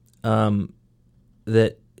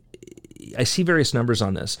that I see various numbers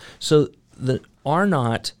on this. So the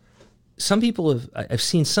R0, some people I've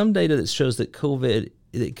seen some data that shows that COVID,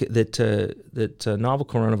 that novel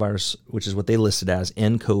coronavirus, which is what they listed as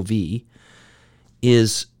nCoV,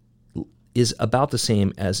 is about the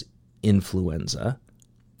same as influenza.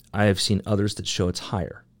 I have seen others that show it's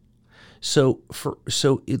higher. So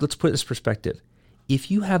let's put it in this perspective.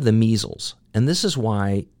 If you have the measles, and this is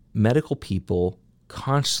why medical people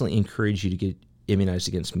constantly encourage you to get immunized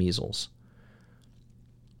against measles.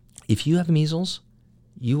 If you have measles,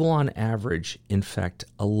 you will on average infect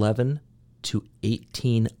 11 to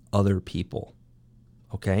 18 other people,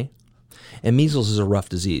 okay? And measles is a rough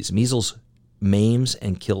disease. Measles maims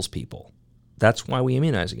and kills people. That's why we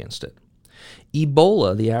immunize against it.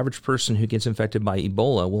 Ebola, the average person who gets infected by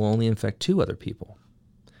Ebola will only infect 2 other people.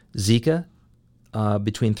 Zika,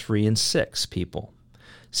 between 3 and 6 people.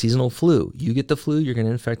 Seasonal flu, you get the flu, you're going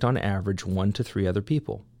to infect on average 1 to 3 other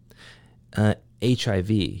people.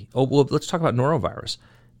 HIV, let's talk about norovirus.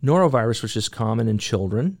 Norovirus, which is common in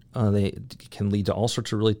children, they can lead to all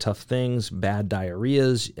sorts of really tough things, bad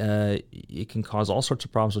diarrheas. It can cause all sorts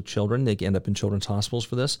of problems with children. They can end up in children's hospitals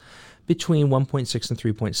for this, between 1.6 and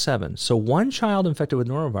 3.7. So one child infected with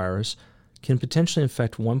norovirus can potentially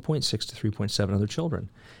infect 1.6 to 3.7 other children.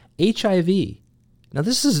 HIV, now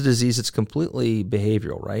this is a disease that's completely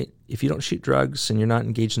behavioral, right? If you don't shoot drugs and you're not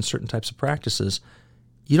engaged in certain types of practices,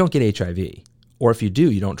 you don't get HIV. Or if you do,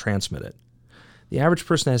 you don't transmit it. The average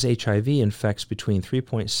person that has HIV infects between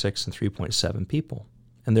 3.6 and 3.7 people.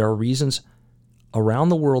 And there are reasons around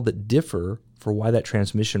the world that differ for why that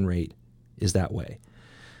transmission rate is that way.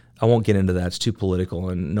 I won't get into that. It's too political,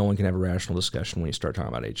 and no one can have a rational discussion when you start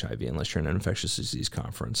talking about HIV unless you're in an infectious disease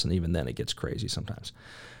conference, and even then it gets crazy sometimes.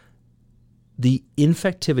 The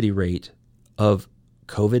infectivity rate of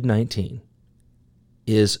COVID-19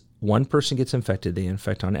 is one person gets infected, they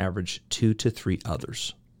infect on average 2 to 3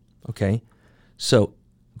 others. Okay? So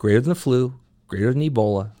greater than the flu, greater than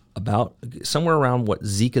Ebola, about somewhere around what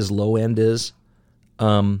Zika's low end is.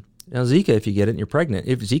 Now, Zika, if you get it and you're pregnant,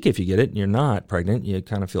 if you get it and you're not pregnant, you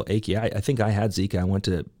kind of feel achy. I think I had Zika. I went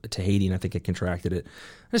to Haiti and I think I contracted it.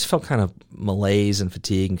 I just felt kind of malaise and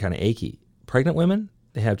fatigue and kind of achy. Pregnant women,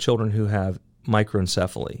 they have children who have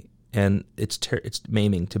microencephaly, and it's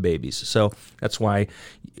maiming to babies. So that's why,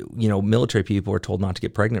 military people are told not to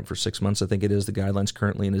get pregnant for 6 months. I think it is the guidelines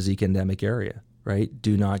currently in a Zika endemic area, right?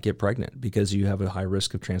 Do not get pregnant because you have a high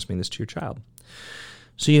risk of transmitting this to your child.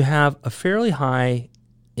 So you have a fairly high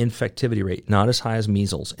infectivity rate, not as high as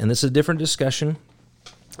measles. And this is a different discussion.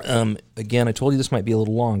 Again, I told you this might be a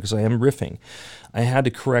little long because I am riffing. I had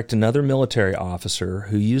to correct another military officer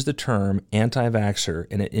who used the term anti-vaxxer,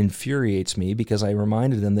 and it infuriates me because I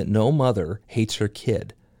reminded them that no mother hates her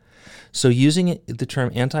kid. So using the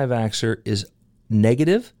term anti-vaxxer is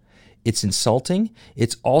negative, it's insulting,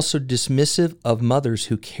 it's also dismissive of mothers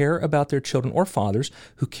who care about their children, or fathers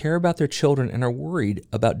who care about their children and are worried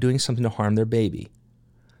about doing something to harm their baby.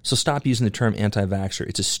 So stop using the term anti-vaxxer.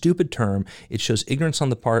 It's a stupid term. It shows ignorance on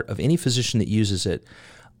the part of any physician that uses it.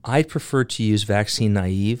 I'd prefer to use vaccine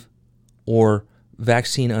naive or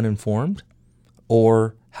vaccine uninformed,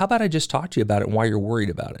 or how about I just talk to you about it and why you're worried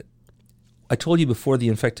about it. I told you before the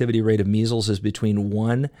infectivity rate of measles is between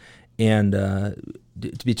 1 and,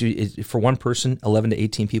 for one person, 11 to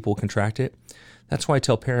 18 people will contract it. That's why I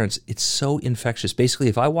tell parents it's so infectious. Basically,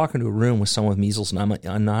 if I walk into a room with someone with measles and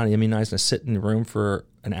I'm not immunized and I sit in the room for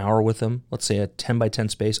an hour with them, let's say a 10 by 10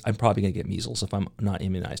 space, I'm probably going to get measles if I'm not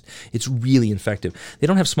immunized. It's really infective. They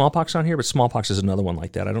don't have smallpox on here, but smallpox is another one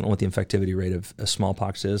like that. I don't know what the infectivity rate of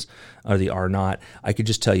smallpox is, or the R naught. I could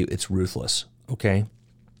just tell you it's ruthless, okay?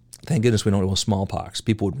 Thank goodness we don't know smallpox.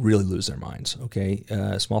 People would really lose their minds, okay?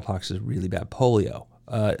 Smallpox is really bad. Polio.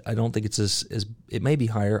 I don't think it's as it may be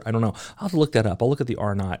higher. I don't know. I'll have to look that up. I'll look at the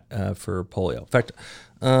R naught for polio. In fact,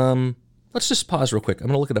 let's just pause real quick. I'm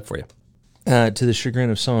going to look it up for you. To the chagrin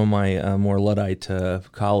of some of my more Luddite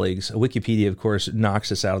colleagues, Wikipedia, of course,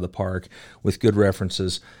 knocks us out of the park with good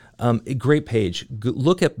references. A great page.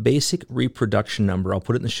 Look at basic reproduction number. I'll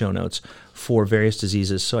put it in the show notes for various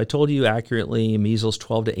diseases. So I told you accurately, measles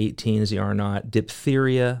 12 to 18 is the R naught.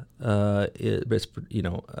 Diphtheria is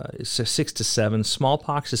 6 to 7.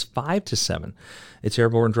 Smallpox is 5 to 7. It's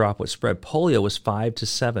airborne droplet spread. Polio is 5 to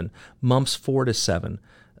 7. Mumps 4 to 7.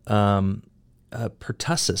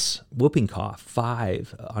 Pertussis, whooping cough,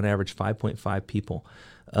 5 on average, 5.5 people.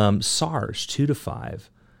 SARS 2 to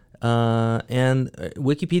 5. And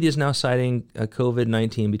Wikipedia is now citing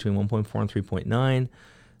COVID-19 between 1.4 and 3.9,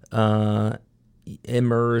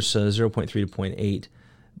 MERS 0.3 to 0.8.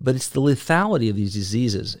 But it's the lethality of these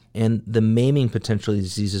diseases and the maiming potential of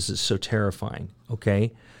these diseases is so terrifying,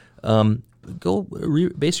 okay?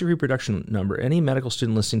 Basic reproduction number. Any medical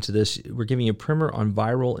student listening to this, we're giving you a primer on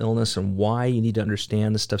viral illness and why you need to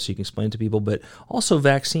understand this stuff so you can explain it to people, but also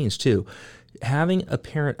vaccines too. Having a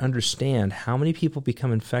parent understand how many people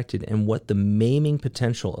become infected and what the maiming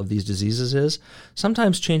potential of these diseases is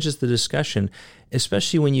sometimes changes the discussion,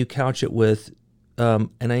 especially when you couch it with, and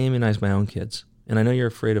I immunize my own kids. And I know you're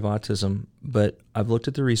afraid of autism, but I've looked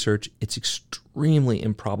at the research. It's extremely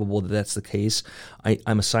improbable that that's the case.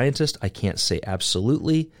 I'm a scientist. I can't say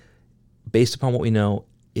absolutely. Based upon what we know,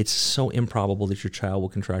 it's so improbable that your child will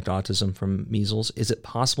contract autism from measles. Is it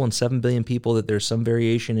possible in 7 billion people that there's some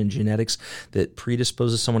variation in genetics that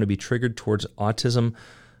predisposes someone to be triggered towards autism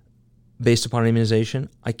based upon immunization?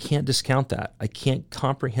 I can't discount that. I can't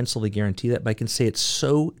comprehensively guarantee that, but I can say it's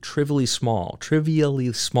so trivially small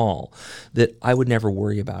that I would never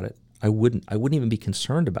worry about it. I wouldn't even be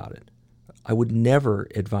concerned about it. I would never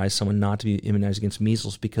advise someone not to be immunized against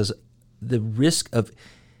measles because the risk of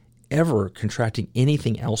ever contracting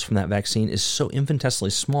anything else from that vaccine is so infinitesimally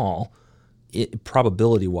small,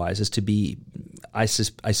 probability-wise, as to be, I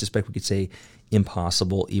suspect we could say,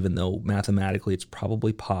 impossible, even though mathematically it's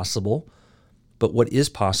probably possible. But what is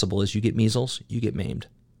possible is you get measles, you get maimed.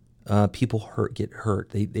 People get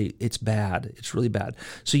hurt. It's bad. It's really bad.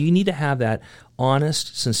 So you need to have that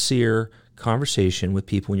honest, sincere conversation with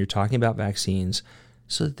people when you're talking about vaccines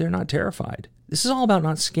so that they're not terrified. This is all about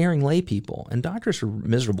not scaring lay people, and doctors are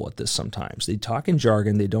miserable at this sometimes. They talk in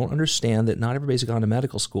jargon, they don't understand that not everybody's gone to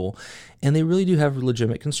medical school, and they really do have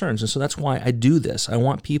legitimate concerns. And so that's why I do this. I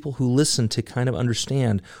want people who listen to kind of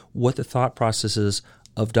understand what the thought process is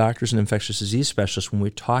of doctors and infectious disease specialists when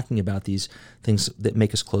we're talking about these things that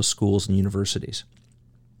make us close schools and universities.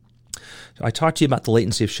 I talked to you about the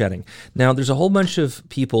latency of shedding. Now, there's a whole bunch of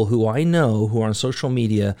people who I know who are on social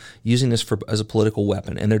media using this as a political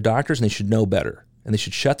weapon, and they're doctors and they should know better, and they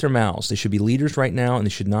should shut their mouths. They should be leaders right now, and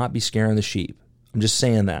they should not be scaring the sheep. I'm just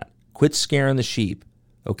saying that. Quit scaring the sheep,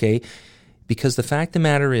 okay? Because the fact of the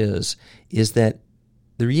matter is that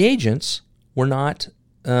the reagents were not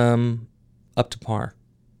up to par.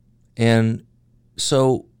 And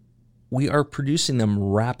so we are producing them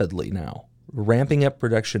rapidly now, ramping up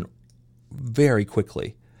production very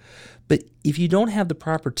quickly. But if you don't have the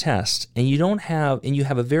proper test and you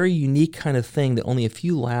have a very unique kind of thing that only a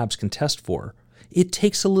few labs can test for, it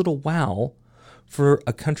takes a little while for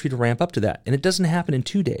a country to ramp up to that. And it doesn't happen in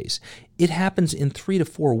 2 days. It happens in 3 to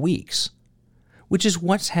 4 weeks, which is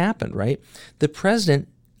what's happened, right? The president,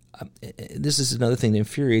 this is another thing that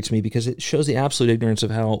infuriates me because it shows the absolute ignorance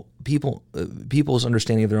of how people's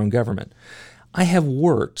understanding of their own government. I have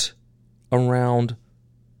worked around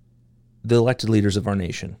the elected leaders of our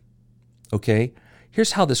nation. Okay?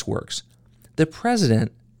 Here's how this works. The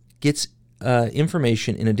president gets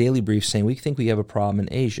information in a daily brief saying we think we have a problem in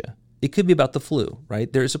Asia. It could be about the flu,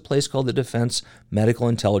 right? There's a place called the Defense Medical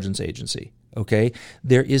Intelligence Agency. Okay?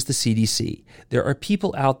 There is the CDC. There are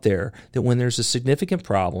people out there that when there's a significant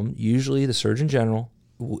problem, usually the Surgeon General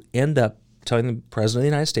will end up telling the President of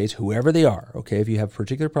the United States, whoever they are, okay, if you have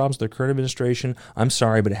particular problems with their current administration, I'm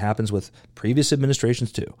sorry, but it happens with previous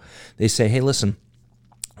administrations too. They say, hey, listen,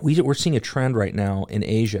 we're seeing a trend right now in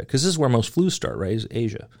Asia, because this is where most flus start, right, is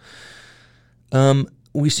Asia.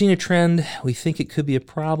 We've seen a trend. We think it could be a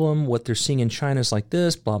problem. What they're seeing in China is like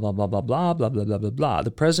this, blah, blah, blah, blah, blah, blah, blah, blah, blah, blah.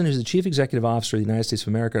 The president, who's the chief executive officer of the United States of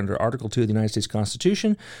America under Article 2 of the United States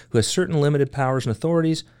Constitution, who has certain limited powers and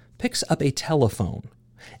authorities, picks up a telephone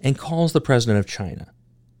and calls the president of China.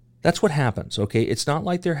 That's what happens, okay? It's not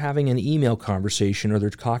like they're having an email conversation or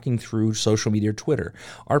they're talking through social media or Twitter.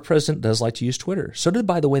 Our president does like to use Twitter. So did,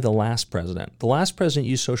 by the way, the last president. The last president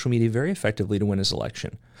used social media very effectively to win his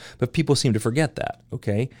election. But people seem to forget that,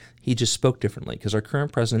 okay? He just spoke differently because our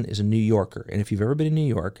current president is a New Yorker. And if you've ever been in New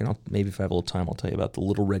York, and maybe if I have a little time, I'll tell you about the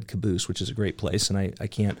Little Red Caboose, which is a great place. And I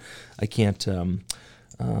can't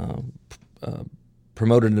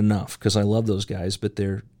promote it enough because I love those guys, but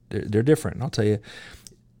they're different. And I'll tell you,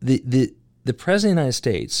 the President of the United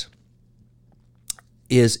States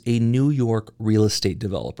is a New York real estate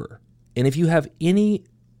developer. And if you have any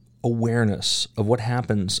awareness of what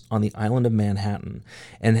happens on the island of Manhattan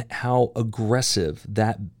and how aggressive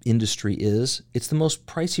that industry is, it's the most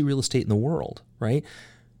pricey real estate in the world, right?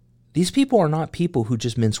 These people are not people who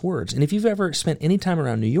just mince words. And if you've ever spent any time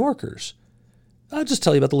around New Yorkers, I'll just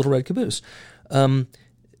tell you about the Little Red Caboose.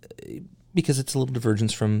 Because it's a little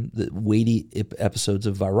divergence from the weighty episodes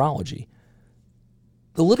of virology.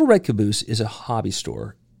 The Little Red Caboose is a hobby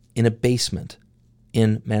store in a basement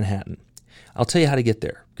in Manhattan. I'll tell you how to get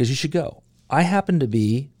there, because you should go. I happen to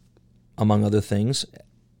be, among other things,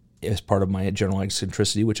 as part of my general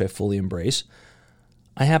eccentricity, which I fully embrace,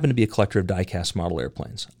 I happen to be a collector of die-cast model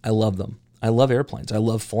airplanes. I love them. I love airplanes. I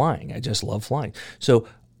love flying. I just love flying. So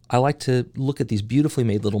I like to look at these beautifully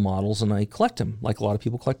made little models and I collect them, like a lot of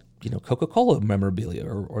people collect, Coca-Cola memorabilia,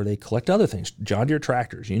 or they collect other things, John Deere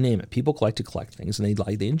tractors, you name it. People collect things and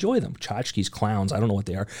they enjoy them. Tchotchkes, clowns, I don't know what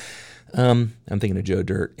they are. I'm thinking of Joe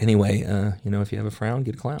Dirt. Anyway, if you have a frown,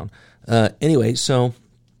 get a clown. There's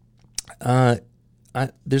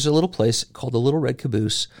a little place called the Little Red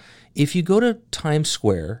Caboose. If you go to Times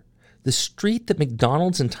Square, the street that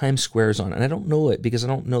McDonald's and Times Square is on, and I don't know it because I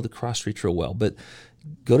don't know the cross streets real well, but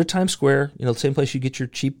go to Times Square, the same place you get your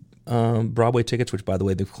cheap Broadway tickets, which, by the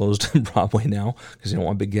way, they've closed Broadway now because they don't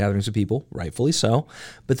want big gatherings of people, rightfully so.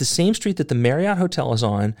 But the same street that the Marriott Hotel is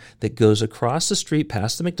on, that goes across the street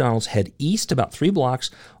past the McDonald's, head east about 3 blocks.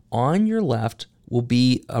 On your left will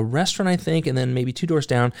be a restaurant, I think, and then maybe 2 doors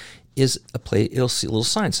down is a place. It'll see a little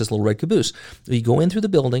sign that says Little Red Caboose. You go in through the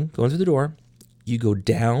building, go in through the door, you go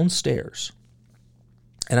downstairs.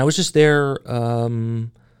 And I was just there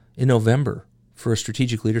in November for a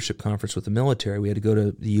strategic leadership conference with the military. We had to go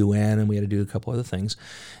to the UN and we had to do a couple other things.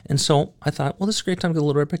 And so I thought, well, this is a great time to go to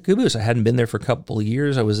Little Red Caboose. I hadn't been there for a couple of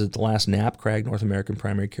years. I was at the last NAPCRAG, North American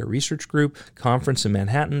Primary Care Research Group conference in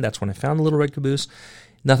Manhattan. That's when I found the Little Red Caboose.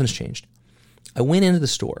 Nothing's changed. I went into the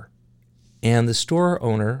store, and the store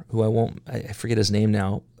owner, who I forget his name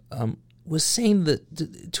now, was saying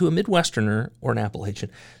that to a Midwesterner or an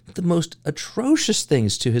Appalachian, the most atrocious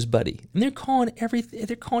things to his buddy. And they're calling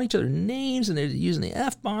each other names, and they're using the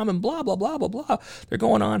F-bomb and blah, blah, blah, blah, blah. They're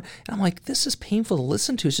going on. And I'm like, this is painful to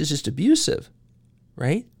listen to. This is just abusive,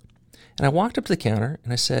 right? And I walked up to the counter,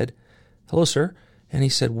 and I said, hello, sir. And he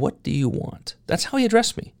said, what do you want? That's how he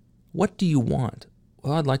addressed me. What do you want?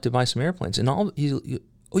 Well, I'd like to buy some airplanes. And you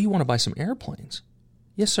want to buy some airplanes?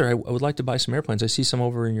 Yes, sir. I would like to buy some airplanes. I see some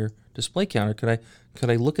over in your display counter. Could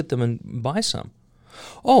I look at them and buy some?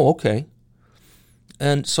 Oh, okay.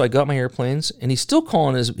 And so I got my airplanes, and he's still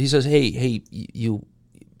calling. He says, "Hey, you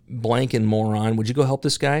blanking moron! Would you go help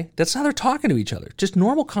this guy?" That's how they're talking to each other. Just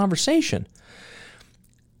normal conversation.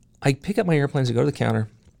 I pick up my airplanes and go to the counter,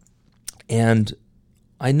 and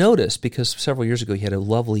I noticed, because several years ago he had a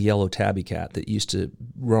lovely yellow tabby cat that used to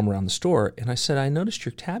roam around the store, and I said, I noticed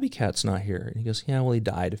your tabby cat's not here. And he goes, yeah, well, he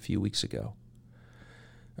died a few weeks ago,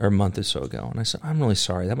 or a month or so ago. And I said, I'm really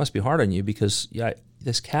sorry. That must be hard on you, because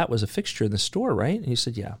this cat was a fixture in the store, right? And he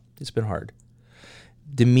said, yeah, it's been hard.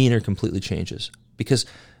 Demeanor completely changes, because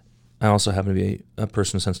I also happen to be a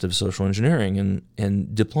person sensitive to social engineering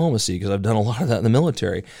and diplomacy, because I've done a lot of that in the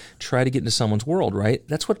military. Try to get into someone's world, right?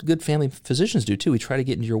 That's what good family physicians do too. We try to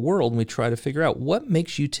get into your world and we try to figure out what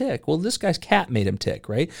makes you tick. Well, this guy's cat made him tick,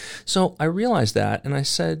 right? So I realized that, and I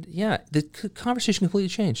said, yeah, the conversation completely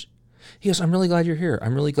changed. He goes, I'm really glad you're here.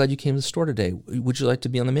 I'm really glad you came to the store today. Would you like to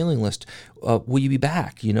be on the mailing list? Will you be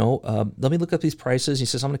back? Let me look up these prices. He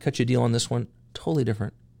says, I'm going to cut you a deal on this one. Totally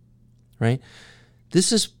different, right?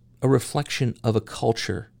 This is a reflection of a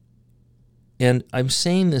culture. And I'm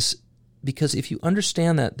saying this because if you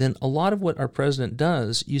understand that, then a lot of what our president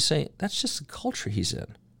does, you say, that's just the culture he's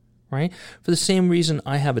in, right? For the same reason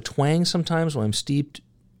I have a twang sometimes when I'm steeped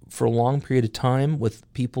for a long period of time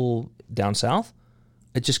with people down south.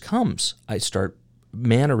 It just comes. I start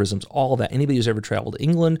mannerisms, all of that. Anybody who's ever traveled to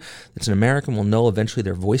England that's an American will know eventually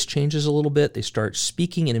their voice changes a little bit. They start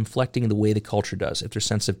speaking and inflecting the way the culture does if they're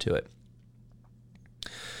sensitive to it.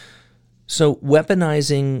 So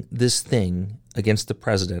weaponizing this thing against the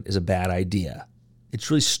president is a bad idea. It's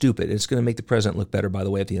really stupid. It's going to make the president look better, by the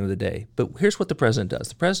way, at the end of the day. But here's what the president does.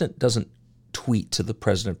 The president doesn't tweet to the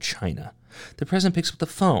president of China. The president picks up the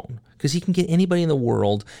phone because he can get anybody in the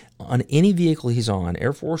world on any vehicle he's on,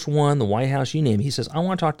 Air Force One, the White House, you name it. He says, I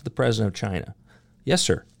want to talk to the president of China. Yes,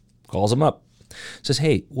 sir. Calls him up. Says,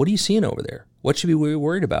 hey, what are you seeing over there? What should we be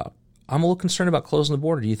worried about? I'm a little concerned about closing the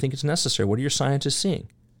border. Do you think it's necessary? What are your scientists seeing?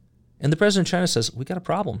 And the president of China says, we got a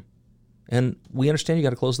problem. And we understand you got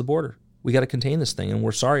to close the border. We got to contain this thing. And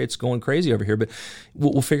we're sorry it's going crazy over here, but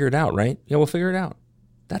we'll figure it out, right? Yeah, we'll figure it out.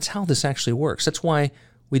 That's how this actually works. That's why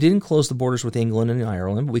we didn't close the borders with England and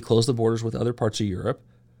Ireland, but we closed the borders with other parts of Europe.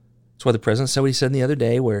 That's why the president said what he said the other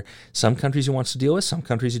day, where some countries he wants to deal with, some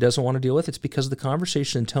countries he doesn't want to deal with. It's because of the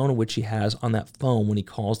conversation and tone in which he has on that phone when he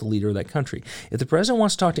calls the leader of that country. If the president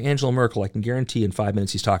wants to talk to Angela Merkel, I can guarantee in 5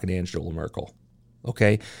 minutes he's talking to Angela Merkel.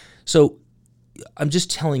 Okay? So I'm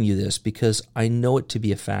just telling you this because I know it to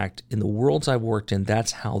be a fact. In the worlds I've worked in,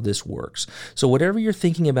 that's how this works. So whatever you're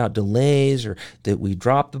thinking about delays or that we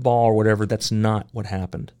dropped the ball or whatever, that's not what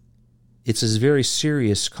happened. It's a very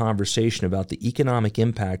serious conversation about the economic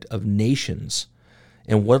impact of nations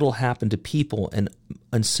and what will happen to people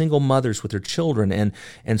and single mothers with their children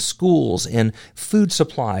and schools and food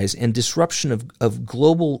supplies and disruption of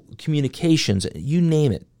global communications, you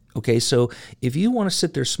name it. Okay, so if you want to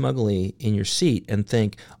sit there smugly in your seat and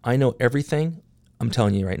think, I know everything, I'm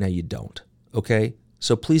telling you right now, you don't. Okay,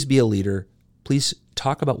 so please be a leader. Please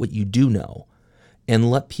talk about what you do know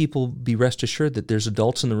and let people be rest assured that there's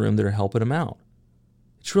adults in the room that are helping them out.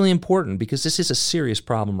 It's really important because this is a serious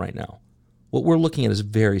problem right now. What we're looking at is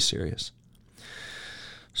very serious.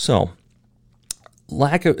 So,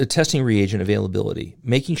 lack of testing reagent availability,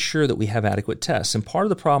 making sure that we have adequate tests. And part of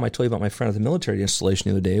the problem I told you about my friend at the military installation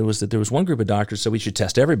the other day was that there was one group of doctors that said we should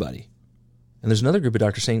test everybody. And there's another group of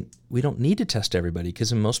doctors saying we don't need to test everybody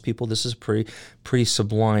because in most people this is a pretty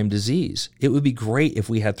sublime disease. It would be great if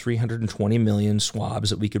we had 320 million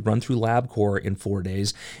swabs that we could run through LabCorp in 4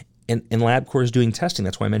 days. And LabCorp is doing testing.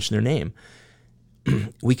 That's why I mentioned their name.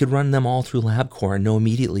 We could run them all through LabCorp and know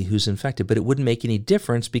immediately who's infected. But it wouldn't make any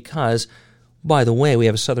difference because, by the way, we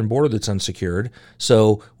have a southern border that's unsecured.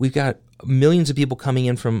 So we've got millions of people coming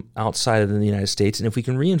in from outside of the United States. And if we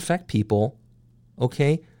can reinfect people,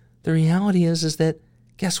 okay, the reality is that,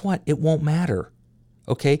 guess what? It won't matter,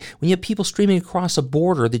 okay? When you have people streaming across a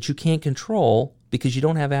border that you can't control because you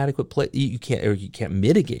don't have adequate you can't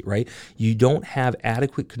mitigate, right? You don't have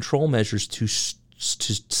adequate control measures to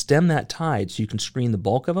stem that tide so you can screen the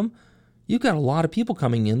bulk of them. You've got a lot of people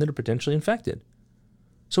coming in that are potentially infected.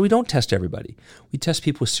 So we don't test everybody. We test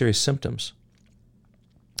people with serious symptoms.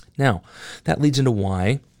 Now, that leads into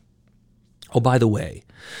why, oh, by the way,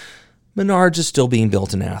 Menards is still being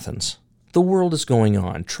built in Athens. The world is going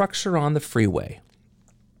on. Trucks are on the freeway.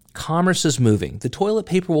 Commerce is moving. The toilet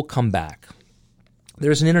paper will come back.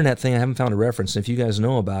 There's an internet thing. I haven't found a reference. And if you guys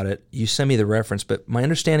know about it, you send me the reference. But my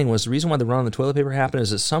understanding was the reason why the run on the toilet paper happened is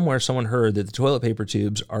that somewhere someone heard that the toilet paper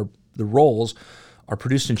tubes the rolls are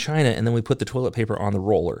produced in China, and then we put the toilet paper on the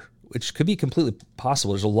roller, which could be completely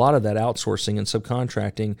possible. There's a lot of that outsourcing and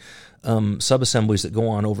subcontracting sub-assemblies that go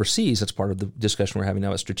on overseas. That's part of the discussion we're having now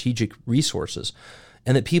about strategic resources.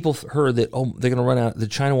 And that people heard that, oh, they're going to run out, that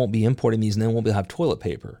China won't be importing these and they won't have toilet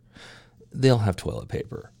paper. They'll have toilet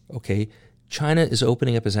paper, okay? China is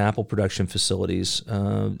opening up its apple production facilities,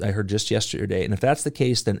 I heard just yesterday. And if that's the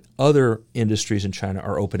case, then other industries in China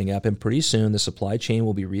are opening up. And pretty soon the supply chain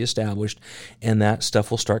will be reestablished and that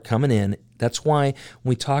stuff will start coming in. That's why when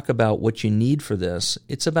we talk about what you need for this,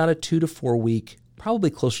 it's about a 2 to 4 week, probably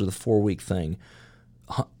closer to the 4-week thing.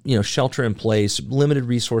 Shelter in place, limited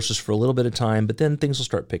resources for a little bit of time, but then things will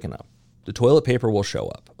start picking up. The toilet paper will show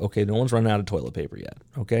up. Okay, no one's running out of toilet paper yet.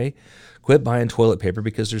 Okay, quit buying toilet paper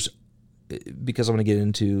because I'm going to get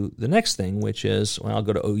into the next thing, which is, I'll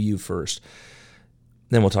go to OU first.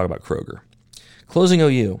 Then we'll talk about Kroger. Closing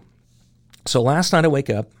OU. So last night I wake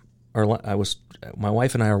up, my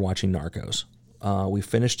wife and I are watching Narcos. We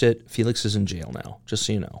finished it. Felix is in jail now, just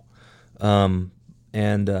so you know.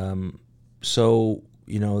 So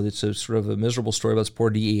it's a sort of a miserable story about this poor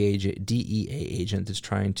DEA agent that's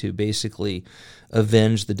trying to basically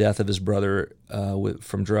avenge the death of his brother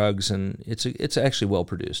from drugs, and it's actually well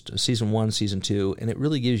produced. Season 1, Season 2, and it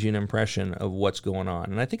really gives you an impression of what's going on.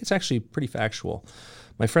 And I think it's actually pretty factual.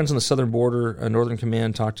 My friends on the southern border, Northern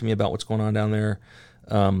Command, talked to me about what's going on down there.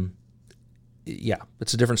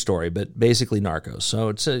 It's a different story, but basically Narcos. So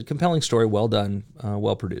it's a compelling story, well done,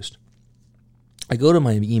 well produced. I go to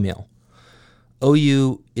my email.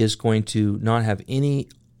 OU is going to not have any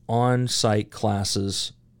on-site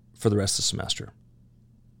classes for the rest of the semester.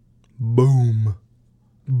 Boom.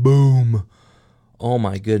 Oh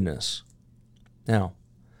my goodness. Now,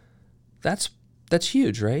 that's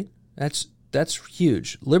huge, right? That's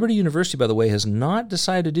huge. Liberty University, by the way, has not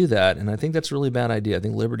decided to do that, and I think that's a really bad idea. I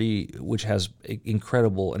think Liberty, which has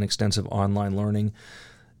incredible and extensive online learning,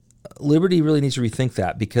 Liberty really needs to rethink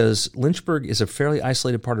that, because Lynchburg is a fairly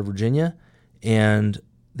isolated part of Virginia, and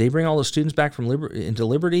they bring all the students back from into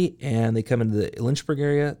Liberty, and they come into the Lynchburg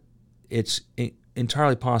area. It's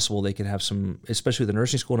entirely possible they could have some, especially with the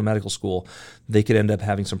nursing school and a medical school, they could end up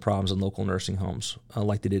having some problems in local nursing homes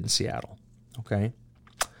like they did in Seattle. Okay?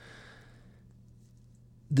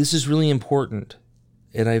 This is really important,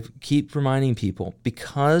 and I keep reminding people,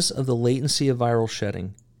 because of the latency of viral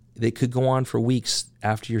shedding, they could go on for weeks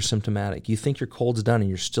after you're symptomatic. You think your cold's done and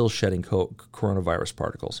you're still shedding coronavirus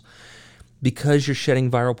particles. Because you're shedding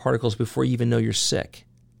viral particles before you even know you're sick.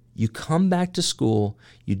 You come back to school,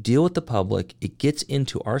 you deal with the public, it gets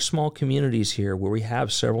into our small communities here where we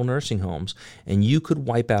have several nursing homes, and you could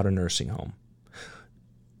wipe out a nursing home.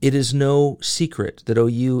 It is no secret that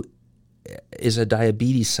OU is a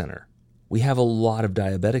diabetes center. We have a lot of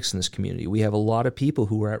diabetics in this community. We have a lot of people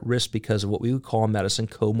who are at risk because of what we would call in medicine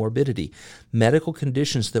comorbidity, medical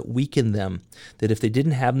conditions that weaken them, that if they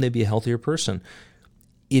didn't have them, they'd be a healthier person.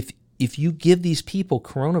 If you give these people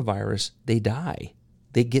coronavirus, they die.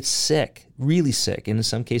 They get sick, really sick, and in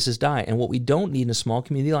some cases die. And what we don't need in a small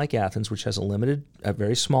community like Athens, which has a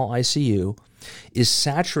very small ICU, is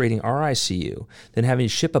saturating our ICU, then having to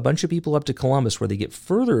ship a bunch of people up to Columbus where they get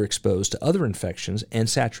further exposed to other infections and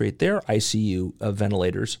saturate their ICU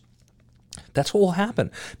ventilators. That's what will happen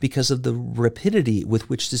because of the rapidity with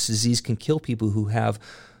which this disease can kill people who have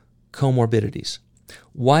comorbidities.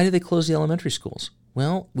 Why do they close the elementary schools?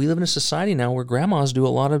 Well, we live in a society now where grandmas do a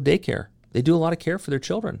lot of daycare. They do a lot of care for their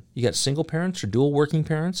children. You got single parents or dual working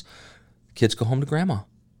parents. Kids go home to grandma.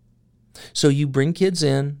 So you bring kids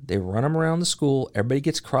in, they run them around the school, everybody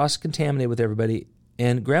gets cross-contaminated with everybody,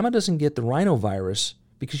 and grandma doesn't get the rhinovirus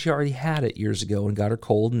because she already had it years ago and got her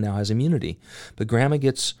cold and now has immunity. But grandma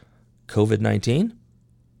gets COVID-19.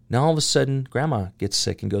 Now all of a sudden, grandma gets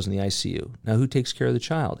sick and goes in the ICU. Now who takes care of the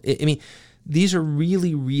child? I mean, these are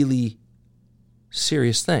really, really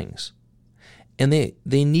serious things. And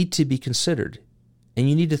they need to be considered. And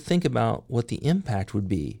you need to think about what the impact would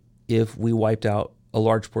be if we wiped out a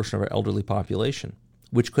large portion of our elderly population,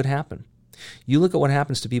 which could happen. You look at what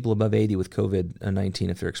happens to people above 80 with COVID-19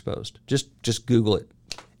 if they're exposed. Just Google it.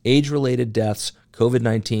 Age-related deaths,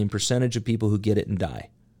 COVID-19, percentage of people who get it and die.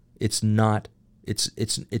 It's not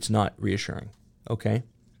reassuring. Okay?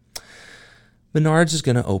 Menards is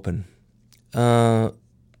going to open.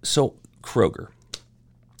 So Kroger.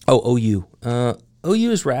 OU.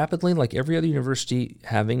 OU is rapidly, like every other university,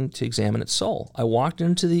 having to examine its soul. I walked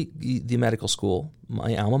into the medical school,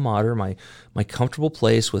 my alma mater, my comfortable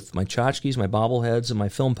place with my tchotchkes, my bobbleheads, and my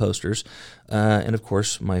film posters, and of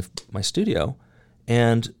course my studio,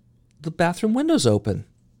 and the bathroom window's open.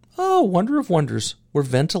 Oh, wonder of wonders. We're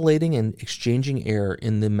ventilating and exchanging air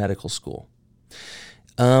in the medical school.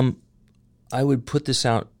 I would put this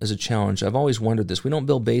out as a challenge. I've always wondered this. We don't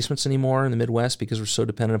build basements anymore in the Midwest because we're so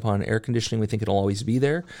dependent upon air conditioning. We think it'll always be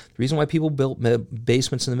there. The reason why people built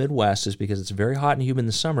basements in the Midwest is because it's very hot and humid in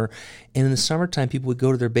the summer. And in the summertime, people would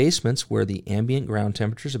go to their basements where the ambient ground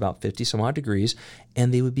temperature is about 50 some odd degrees,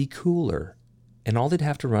 and they would be cooler. And all they'd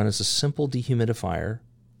have to run is a simple dehumidifier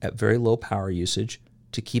at very low power usage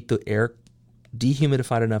to keep the air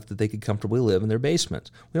dehumidified enough that they could comfortably live in their basements.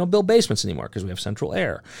 We don't build basements anymore because we have central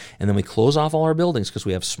air. And then we close off all our buildings because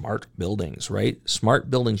we have smart buildings, right? Smart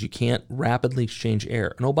buildings, you can't rapidly exchange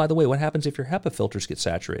air. And oh, by the way, what happens if your HEPA filters get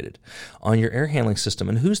saturated on your air handling system?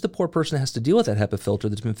 And who's the poor person that has to deal with that HEPA filter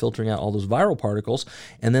that's been filtering out all those viral particles,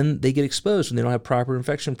 and then they get exposed and they don't have proper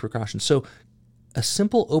infection precautions? So a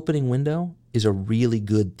simple opening window is a really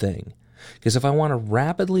good thing. Because if I want to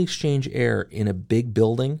rapidly exchange air in a big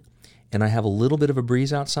building, and I have a little bit of a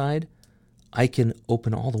breeze outside, I can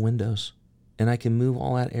open all the windows and I can move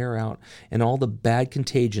all that air out and all the bad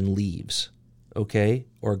contagion leaves, okay?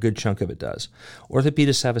 Or a good chunk of it does.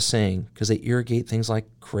 Orthopedists have a saying, because they irrigate things like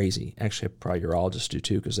crazy. Actually, probably urologists do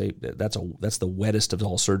too, because that's the wettest of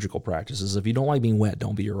all surgical practices. If you don't like being wet,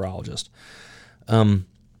 don't be a urologist. The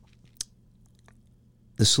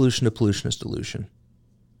solution to pollution is dilution.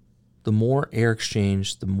 The more air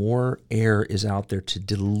exchange, the more air is out there to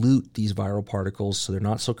dilute these viral particles so they're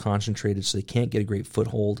not so concentrated, so they can't get a great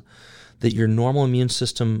foothold, that your normal immune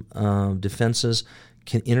system defenses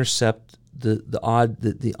can intercept the odd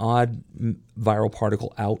viral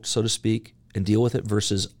particle out, so to speak, and deal with it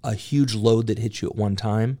versus a huge load that hits you at one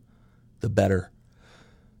time, the better.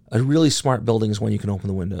 A really smart building is one you can open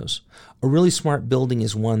the windows. A really smart building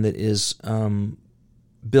is one that is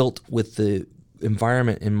built with the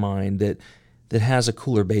environment in mind, that has a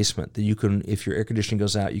cooler basement, that you can, if your air conditioning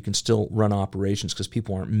goes out, you can still run operations because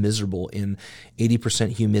people aren't miserable in 80%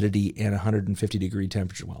 humidity and 150 degree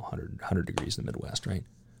temperature. Well, 100 degrees in the Midwest, right?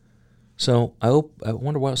 So I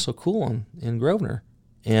wonder why it's so cool in Grosvenor.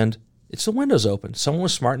 And it's the windows open. Someone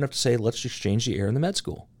was smart enough to say, let's exchange the air in the med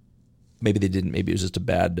school. Maybe they didn't. Maybe it was just a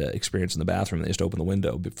bad experience in the bathroom. They just opened the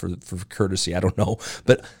window for courtesy. I don't know.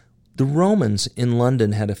 But the Romans in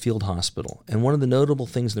London had a field hospital, and one of the notable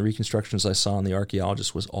things in the reconstructions I saw in the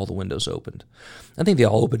archaeologists was all the windows opened. I think they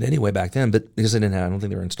all opened anyway back then, but because I don't think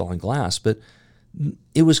they were installing glass, but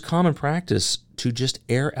it was common practice to just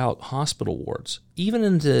air out hospital wards, even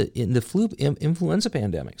in the influenza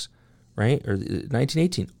pandemics, right? Or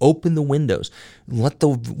 1918, open the windows, let the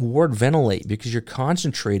ward ventilate because you're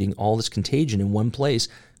concentrating all this contagion in one place.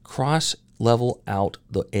 Cross-level out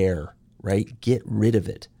the air, right? Get rid of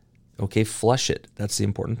it. Okay, flush it. That's the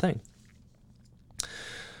important thing.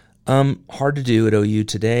 Hard to do at OU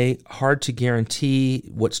today. Hard to guarantee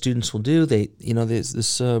what students will do. There's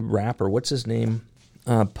this rapper. What's his name?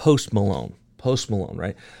 Post Malone. Post Malone,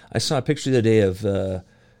 right? I saw a picture the other day of.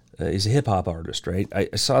 He's a hip hop artist, right?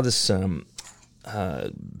 I saw this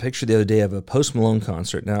picture the other day of a Post Malone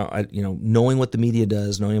concert. Now, knowing what the media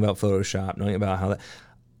does, knowing about Photoshop, knowing about how that,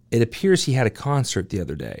 it appears he had a concert the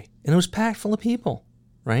other day, and it was packed full of people,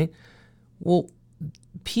 right? Well,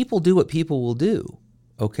 people do what people will do,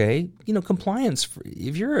 okay? Compliance,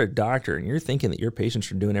 if you're a doctor and you're thinking that your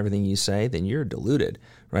patients are doing everything you say, then you're deluded,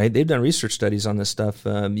 right? They've done research studies on this stuff.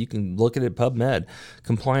 You can look at it, PubMed.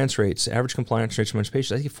 Compliance rates, average compliance rates amongst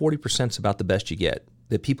patients, I think 40% is about the best you get,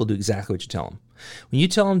 that people do exactly what you tell them. When you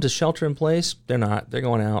tell them to shelter in place, they're not. They're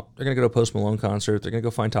going out. They're going to go to a Post Malone concert. They're going to go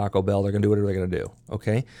find Taco Bell. They're going to do whatever they're going to do,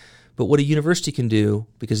 okay? But what a university can do,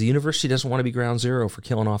 because the university doesn't want to be ground zero for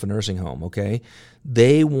killing off a nursing home, okay?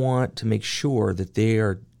 They want to make sure that they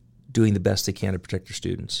are doing the best they can to protect their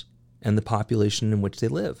students and the population in which they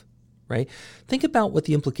live, right? Think about what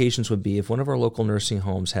the implications would be if one of our local nursing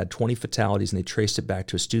homes had 20 fatalities and they traced it back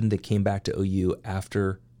to a student that came back to OU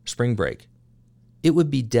after spring break. It would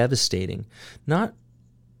be devastating, not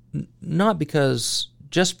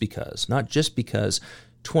just because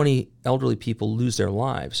 20 elderly people lose their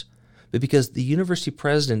lives, but because the university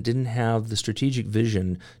president didn't have the strategic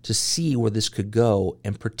vision to see where this could go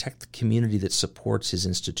and protect the community that supports his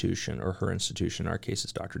institution or her institution. In our case,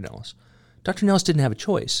 it's Dr. Nellis. Dr. Nellis didn't have a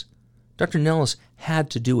choice. Dr. Nellis had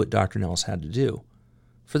to do what Dr. Nellis had to do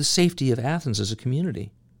for the safety of Athens as a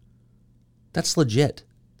community. That's legit.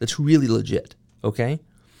 That's really legit, okay?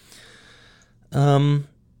 So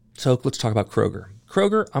let's talk about Kroger.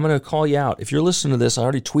 Kroger, I'm going to call you out. If you're listening to this, I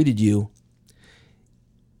already tweeted you.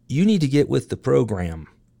 You need to get with the program,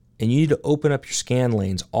 and you need to open up your scan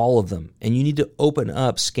lanes, all of them, and you need to open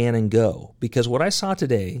up Scan and Go, because what I saw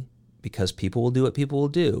today, because people will do what people will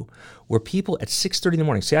do, were people at 6:30 in the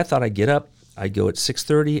morning. See, I thought I'd get up, I'd go at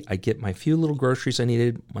 6:30, I'd get my few little groceries I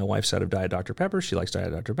needed. My wife's out of Diet Dr. Pepper. She likes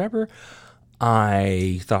Diet Dr. Pepper.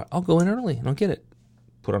 I thought, I'll go in early and I'll get it.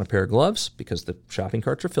 Put on a pair of gloves because the shopping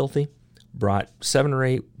carts are filthy. Brought 7 or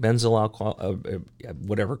 8 benzyl alcohol,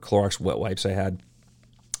 whatever Clorox wet wipes I had,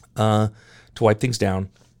 to wipe things down.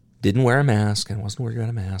 Didn't wear a mask. I wasn't worried about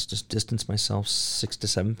a mask. Just distanced myself 6 to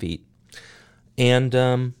 7 feet.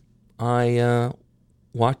 And I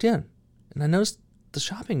walked in, and I noticed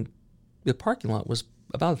the parking lot was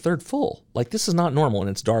about a third full. Like, this is not normal, and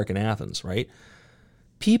it's dark in Athens, right?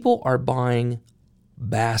 People are buying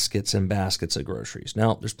baskets and baskets of groceries.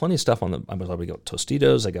 Now, there's plenty of stuff on I got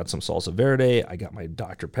Tostitos, I got some salsa verde, I got my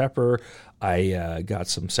Dr. Pepper, I got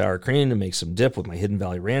some sour cream to make some dip with my Hidden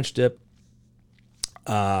Valley Ranch dip.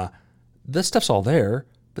 This stuff's all there,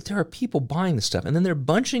 but there are people buying this stuff, and then they're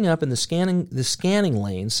bunching up in the scanning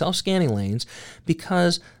lanes, self-scanning lanes,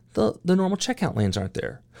 because the normal checkout lanes aren't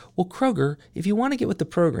there. Well, Kroger, if you want to get with the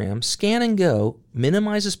program, Scan and Go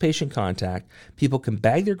minimizes patient contact. People can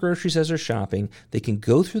bag their groceries as they're shopping. They can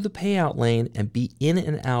go through the payout lane and be in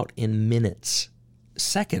and out in minutes,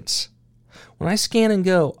 seconds. When I Scan and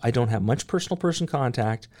Go, I don't have much person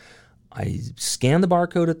contact. I scan the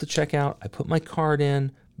barcode at the checkout. I put my card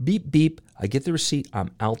in. Beep, beep. I get the receipt.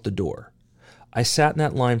 I'm out the door. I sat in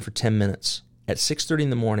that line for 10 minutes at 6:30 in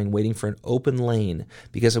the morning waiting for an open lane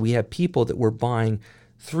because we had people that were buying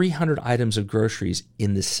 300 items of groceries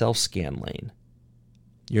in the self-scan lane.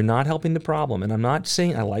 You're not helping the problem. And I'm not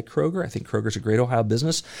saying I like Kroger. I think Kroger's a great Ohio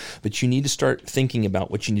business, but you need to start thinking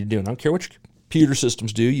about what you need to do. And I don't care what your computer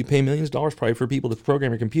systems do. You pay millions of dollars probably for people to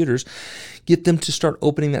program your computers. Get them to start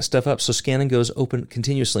opening that stuff up so Scan and Go is open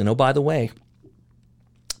continuously. And oh, by the way,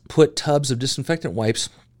 put tubs of disinfectant wipes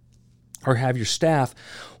or have your staff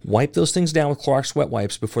wipe those things down with Clorox wet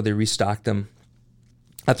wipes before they restock them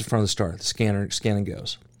at the front of the store, the Scan and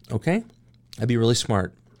Goes. Okay? That'd be really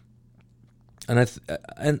smart. And I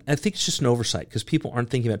think it's just an oversight because people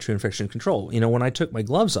aren't thinking about true infection control. You know, when I took my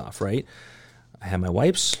gloves off, right, I had my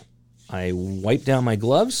wipes. I wiped down my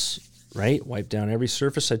gloves, right, wiped down every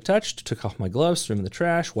surface I touched, took off my gloves, threw them in the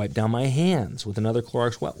trash, wiped down my hands with another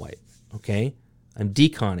Clorox wet wipe. Okay? I'm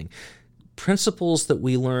deconning. Principles that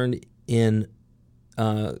we learned in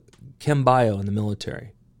chem bio in the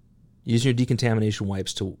military. Using your decontamination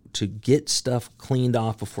wipes to get stuff cleaned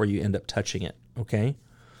off before you end up touching it, okay?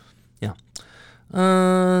 Yeah.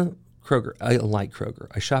 Kroger. I like Kroger.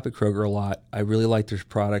 I shop at Kroger a lot. I really like their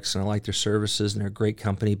products, and I like their services, and they're a great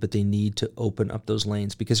company, but they need to open up those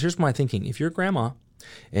lanes. Because here's my thinking. If you're a grandma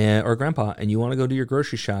or grandpa and you want to go do your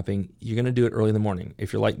grocery shopping, you're going to do it early in the morning.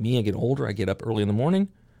 If you're like me, I get older, I get up early in the morning.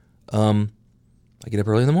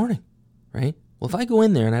 Right? Well, if I go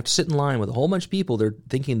in there and I have to sit in line with a whole bunch of people, they're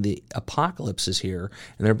thinking the apocalypse is here,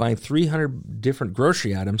 and they're buying 300 different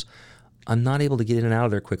grocery items, I'm not able to get in and out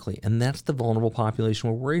of there quickly. And that's the vulnerable population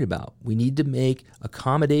we're worried about. We need to make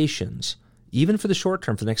accommodations, even for the short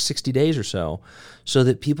term, for the next 60 days or so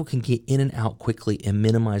that people can get in and out quickly and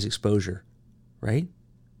minimize exposure, right?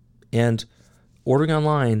 And ordering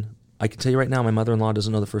online, I can tell you right now, my mother-in-law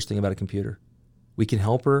doesn't know the first thing about a computer. We can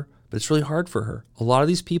help her, but it's really hard for her. A lot of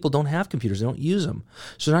these people don't have computers. They don't use them.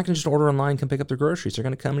 So they're not going to just order online and come pick up their groceries. They're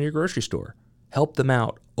going to come into your grocery store. Help them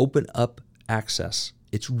out. Open up access.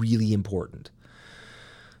 It's really important.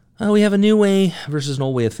 We have a new way versus an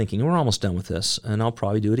old way of thinking. We're almost done with this, and I'll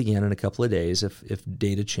probably do it again in a couple of days if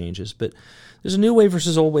data changes. But there's a new way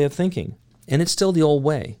versus old way of thinking, and it's still the old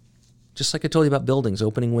way. Just like I told you about buildings,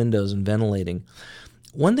 opening windows and ventilating.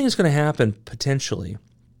 One thing that's going to happen potentially,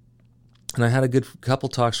 and I had a good couple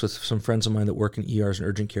talks with some friends of mine that work in ERs and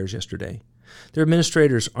urgent cares yesterday. Their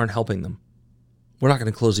administrators aren't helping them. We're not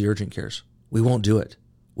going to close the urgent cares. We won't do it.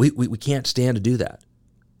 We can't stand to do that.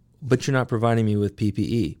 But you're not providing me with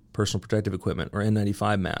PPE, personal protective equipment, or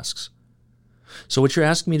N95 masks. So what you're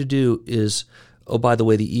asking me to do is, oh, by the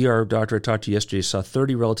way, the ER doctor I talked to yesterday saw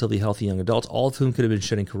 30 relatively healthy young adults, all of whom could have been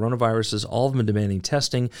shedding coronaviruses, all of them demanding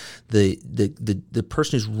testing. The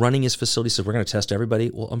person who's running his facility said, we're going to test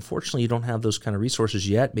everybody. Well, unfortunately, you don't have those kind of resources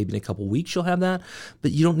yet. Maybe in a couple of weeks you'll have that.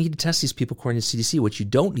 But you don't need to test these people according to CDC. What you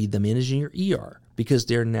don't need them in is in your ER, because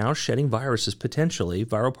they're now shedding viruses, potentially,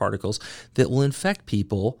 viral particles, that will infect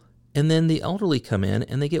people. And then the elderly come in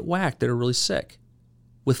and they get whacked that are really sick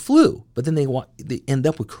with flu. But then they end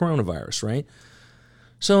up with coronavirus, right?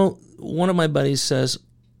 So one of my buddies says,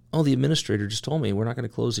 oh, the administrator just told me we're not going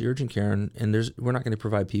to close the urgent care and we're not going to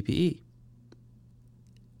provide PPE.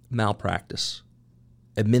 Malpractice.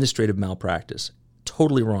 Administrative malpractice.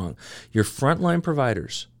 Totally wrong. Your frontline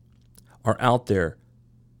providers are out there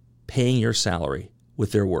paying your salary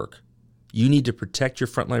with their work. You need to protect your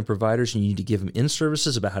frontline providers, and you need to give them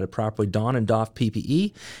in-services about how to properly don and doff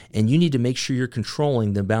PPE, and you need to make sure you're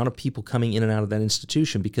controlling the amount of people coming in and out of that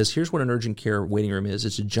institution, because here's what an urgent care waiting room is.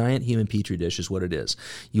 It's a giant human petri dish is what it is.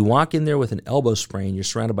 You walk in there with an elbow sprain, you're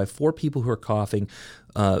surrounded by 4 people who are coughing,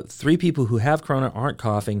 3 people who have corona aren't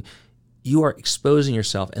coughing. You are exposing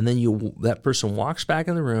yourself, and then that person walks back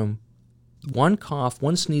in the room, One cough,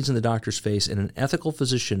 one sneeze in the doctor's face, and an ethical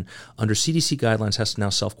physician under CDC guidelines has to now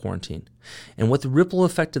self-quarantine. And what the ripple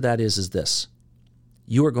effect of that is this.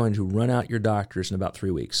 You are going to run out your doctors in about 3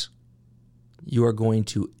 weeks.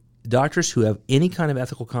 Doctors who have any kind of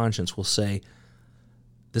ethical conscience will say,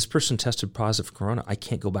 this person tested positive for corona. I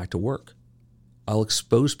can't go back to work. I'll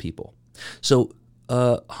expose people. So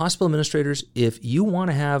hospital administrators, if you want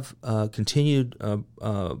to have continued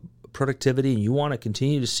productivity and you want to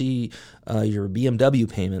continue to see your BMW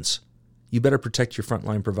payments, you better protect your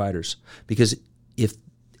frontline providers. Because if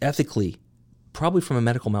ethically, probably from a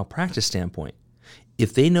medical malpractice standpoint,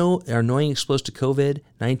 if they are knowing exposed to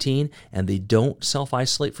COVID-19 and they don't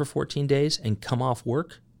self-isolate for 14 days and come off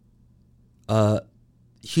work,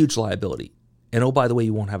 huge liability. And oh, by the way,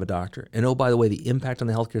 you won't have a doctor. And oh, by the way, the impact on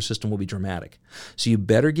the healthcare system will be dramatic. So you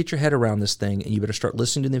better get your head around this thing, and you better start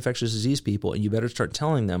listening to the infectious disease people, and you better start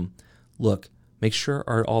telling them, look, make sure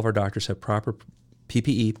all of our doctors have proper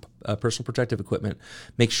PPE, personal protective equipment.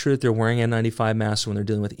 Make sure that they're wearing N95 masks when they're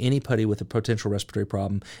dealing with anybody with a potential respiratory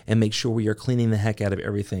problem, and make sure we are cleaning the heck out of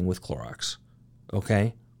everything with Clorox.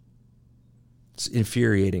 Okay? It's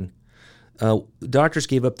infuriating. Doctors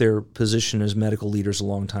gave up their position as medical leaders a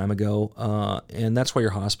long time ago, and that's why your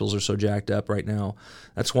hospitals are so jacked up right now.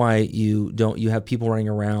 That's why you have people running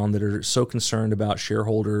around that are so concerned about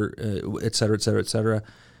shareholder, et cetera, et cetera, et cetera,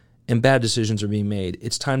 and bad decisions are being made.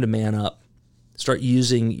 It's time to man up. Start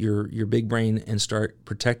using your big brain and start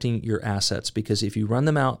protecting your assets, because if you run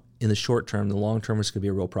them out in the short term, the long term is going to be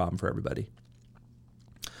a real problem for everybody.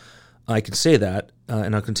 I can say that,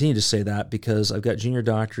 and I'll continue to say that, because I've got junior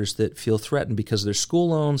doctors that feel threatened because of their school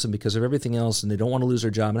loans and because of everything else, and they don't want to lose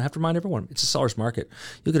their job. And I have to remind everyone, it's a seller's market.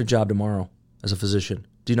 You'll get a job tomorrow as a physician.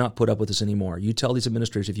 Do not put up with this anymore. You tell these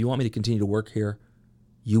administrators, if you want me to continue to work here,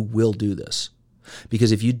 you will do this.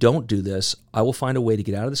 Because if you don't do this, I will find a way to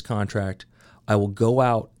get out of this contract. I will go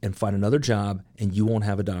out and find another job, and you won't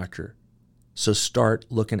have a doctor. So start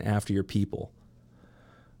looking after your people.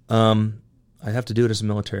 I have to do it as a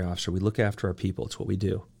military officer. We look after our people. It's what we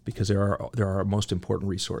do, because they're our most important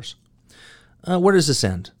resource. Where does this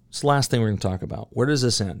end? It's the last thing we're going to talk about. Where does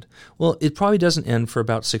this end? Well, it probably doesn't end for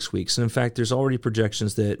about 6 weeks. And in fact, there's already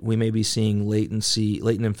projections that we may be seeing latent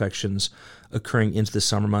infections occurring into the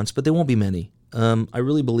summer months, but there won't be many. I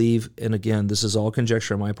really believe, and again, this is all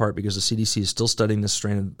conjecture on my part because the CDC is still studying this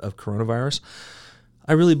strain of coronavirus.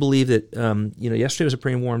 I really believe that, yesterday was a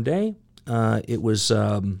pretty warm day. It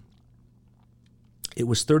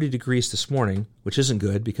was 30 degrees this morning, which isn't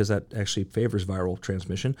good because that actually favors viral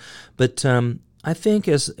transmission. But I think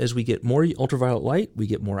as we get more ultraviolet light, we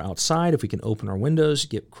get more outside. If we can open our windows,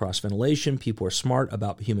 get cross ventilation, people are smart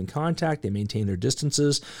about human contact. They maintain their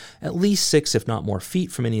distances at least 6, if not more,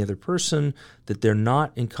 feet from any other person that they're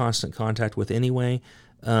not in constant contact with anyway.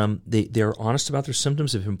 They're honest about their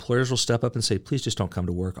symptoms. If employers will step up and say, please just don't come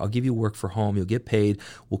to work. I'll give you work for home. You'll get paid.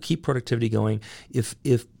 We'll keep productivity going. If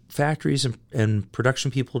factories and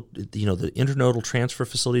production people, the internodal transfer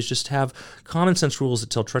facilities just have common sense rules that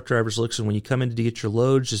tell truck drivers, listen, when you come in to get your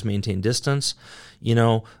loads, just maintain distance.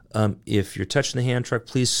 If you're touching the hand truck,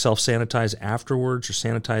 please self-sanitize afterwards or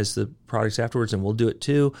sanitize the products afterwards, and we'll do it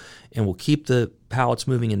too. And we'll keep the pallets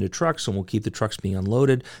moving into trucks, and we'll keep the trucks being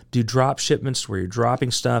unloaded. Do drop shipments where you're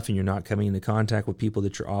dropping stuff and you're not coming into contact with people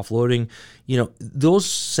that you're offloading. Those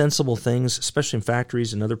sensible things, especially in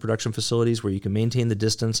factories and other production facilities where you can maintain the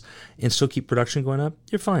distance and still keep production going up,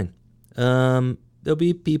 you're fine. There'll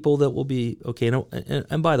be people that will be okay.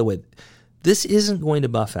 And by the way, this isn't going to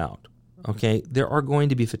buff out. Okay, there are going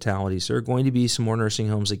to be fatalities. There are going to be some more nursing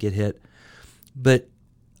homes that get hit. But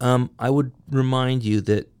I would remind you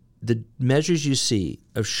that the measures you see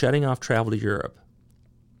of shutting off travel to Europe,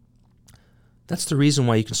 that's the reason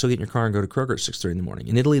why you can still get in your car and go to Kroger at 6:30 in the morning.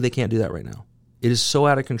 In Italy, they can't do that right now. It is so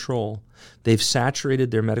out of control. They've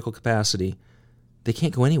saturated their medical capacity. They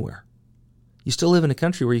can't go anywhere. You still live in a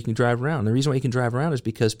country where you can drive around. The reason why you can drive around is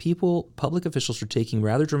because public officials are taking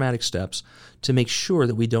rather dramatic steps to make sure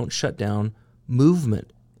that we don't shut down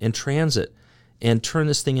movement and transit and turn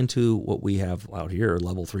this thing into what we have out here,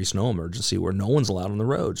 level 3 snow emergency, where no one's allowed on the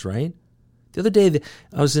roads, right? The other day,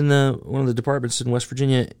 I was in one of the departments in West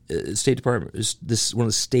Virginia, State Department, one of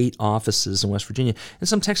the state offices in West Virginia, and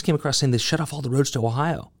some text came across saying they shut off all the roads to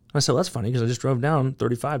Ohio. And I said, well, that's funny because I just drove down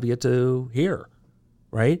 35 to get to here,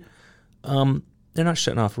 right? They're not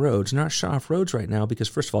shutting off roads. They're not shutting off roads right now because,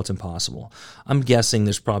 first of all, it's impossible. I'm guessing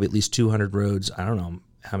there's probably at least 200 roads. I don't know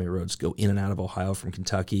how many roads go in and out of Ohio from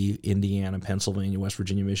Kentucky, Indiana, Pennsylvania, West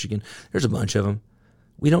Virginia, Michigan. There's a bunch of them.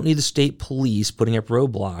 We don't need the state police putting up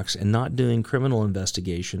roadblocks and not doing criminal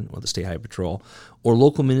investigation, or the state highway patrol, or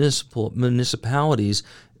local municipalities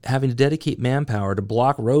having to dedicate manpower to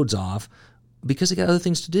block roads off because they got other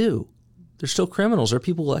things to do. They're still criminals. There are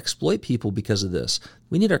people who exploit people because of this.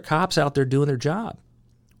 We need our cops out there doing their job.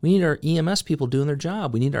 We need our EMS people doing their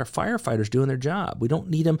job. We need our firefighters doing their job. We don't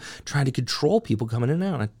need them trying to control people coming in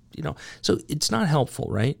and out. So it's not helpful,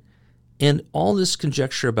 right? And all this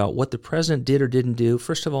conjecture about what the president did or didn't do,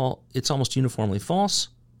 first of all, it's almost uniformly false,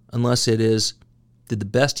 unless it is did the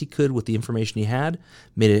best he could with the information he had,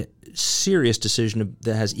 made a serious decision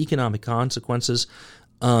that has economic consequences,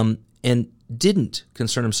 and didn't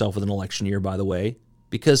concern himself with an election year, by the way,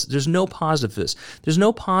 because there's no positive for this. There's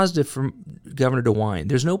no positive for Governor DeWine.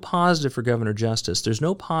 There's no positive for Governor Justice. There's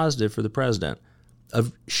no positive for the president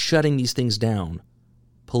of shutting these things down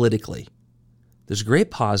politically. There's a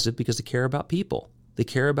great positive because they care about people. They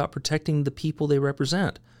care about protecting the people they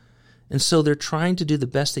represent. And so they're trying to do the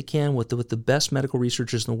best they can with what the best medical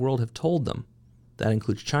researchers in the world have told them. That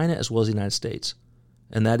includes China as well as the United States.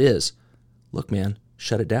 And that is, look, man,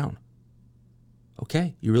 shut it down.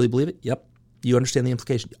 Okay, you really believe it? Yep. You understand the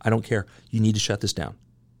implication. I don't care. You need to shut this down.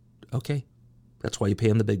 Okay. That's why you pay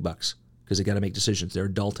them the big bucks, because they got to make decisions. They're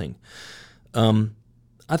adulting.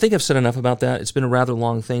 I think I've said enough about that. It's been a rather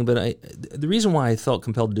long thing, but the reason why I felt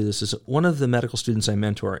compelled to do this is one of the medical students I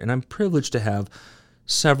mentor, and I'm privileged to have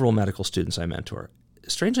several medical students I mentor.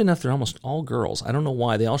 Strangely enough, they're almost all girls. I don't know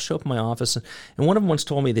why. They all show up in my office, and one of them once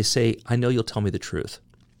told me, they say, I know you'll tell me the truth,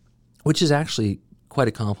 which is actually quite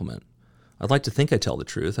a compliment. I'd like to think I tell the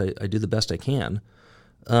truth. I do the best I can.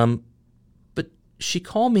 But she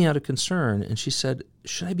called me out of concern, and she said,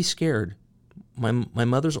 should I be scared? My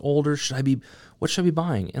mother's older. What should I be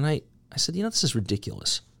buying? And I said, this is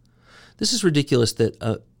ridiculous. This is ridiculous that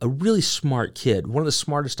a really smart kid, one of the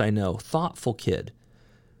smartest I know, thoughtful kid,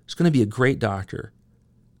 who's going to be a great doctor,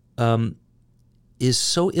 is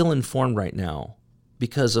so ill-informed right now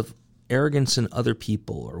because of arrogance in other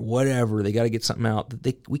people or whatever. They got to get something out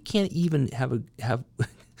that we can't even have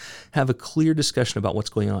a clear discussion about what's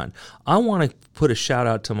going on. I want to put a shout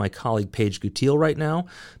out to my colleague Paige Gutierrez right now.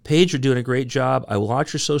 Paige, you're doing a great job. I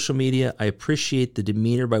watch your social media. I appreciate the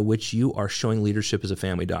demeanor by which you are showing leadership as a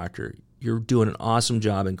family doctor. You're doing an awesome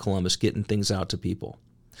job in Columbus getting things out to people.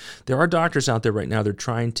 There are doctors out there right now that are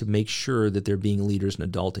trying to make sure that they're being leaders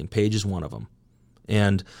in adulting. Paige is one of them.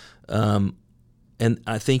 And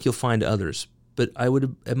I think you'll find others. But I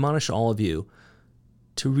would admonish all of you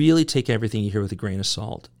to really take everything you hear with a grain of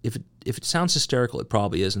salt. If it sounds hysterical, it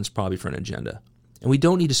probably is, and it's probably for an agenda. And we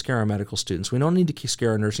don't need to scare our medical students. We don't need to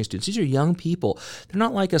scare our nursing students. These are young people. They're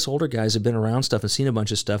not like us older guys who've been around stuff and seen a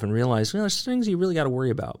bunch of stuff and realized, there's things you really got to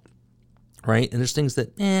worry about, right? And there's things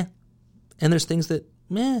that, and there's things that,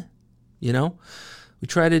 We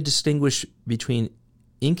try to distinguish between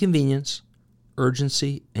inconvenience,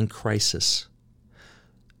 urgency, and crisis.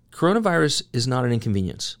 Coronavirus is not an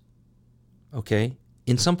inconvenience, okay?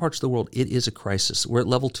 In some parts of the world, it is a crisis. We're at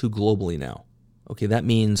level 2 globally now. Okay, that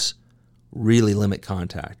means really limit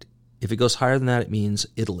contact. If it goes higher than that, it means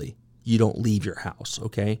Italy. You don't leave your house,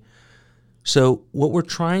 okay? So what we're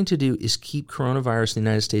trying to do is keep coronavirus in the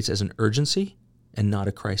United States as an urgency and not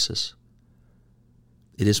a crisis.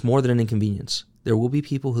 It is more than an inconvenience. There will be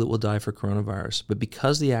people who will die for coronavirus, but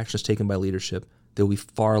because the action is taken by leadership, there will be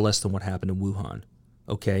far less than what happened in Wuhan,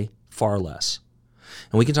 okay? Far less.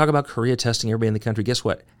 And we can talk about Korea testing everybody in the country. Guess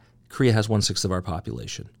what? Korea has 1/6 of our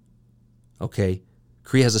population. Okay?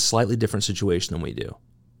 Korea has a slightly different situation than we do.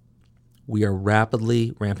 We are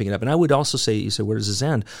rapidly ramping it up. And I would also say, you say, where does this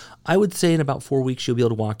end? I would say in about 4 weeks, you'll be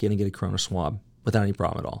able to walk in and get a corona swab without any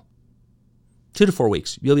problem at all. 2 to 4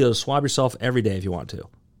 weeks. You'll be able to swab yourself every day if you want to.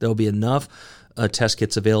 There'll be enough test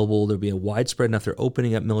kits available. There'll be a widespread enough. They're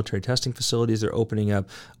opening up military testing facilities. They're opening up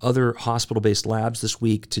other hospital-based labs this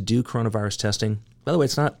week to do coronavirus testing. By the way,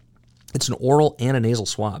 it's an oral and a nasal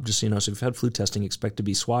swab, just so you know. So if you've had flu testing, expect to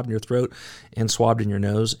be swabbed in your throat and swabbed in your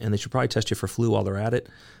nose, and they should probably test you for flu while they're at it.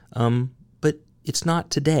 But it's not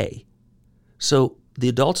today. So the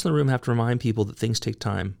adults in the room have to remind people that things take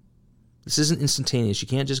time. This isn't instantaneous. You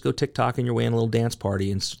can't just go TikToking your way in a little dance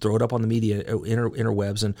party and throw it up on the media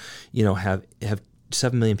interwebs and have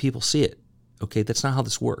 7 million people see it. Okay, that's not how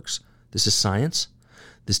this works. This is science.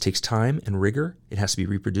 This takes time and rigor. It has to be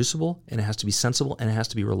reproducible, and it has to be sensible, and it has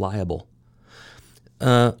to be reliable.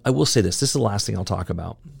 I will say this. This is the last thing I'll talk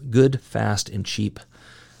about. Good, fast, and cheap.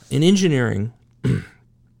 In engineering,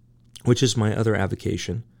 which is my other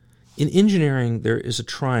avocation, in engineering there is a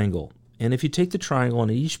triangle. And if you take the triangle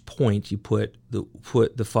and at each point you put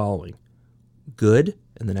the following: good,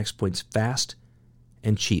 and the next point's fast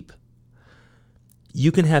and cheap.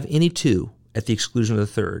 You can have any two at the exclusion of the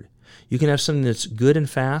third. You can have something that's good and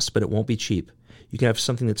fast, but it won't be cheap. You can have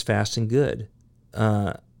something that's fast and good,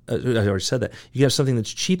 I already said that. You can have something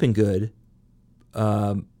that's cheap and good,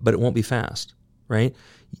 but it won't be fast, right?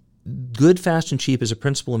 Good, fast, and cheap is a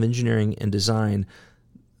principle of engineering and design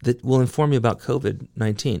that will inform you about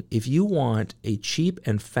COVID-19. If you want a cheap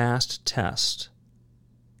and fast test,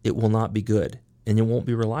 it will not be good and it won't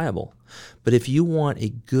be reliable. But if you want a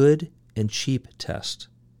good and cheap test,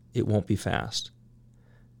 it won't be fast.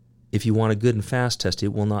 If you want a good and fast test,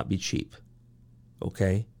 it will not be cheap.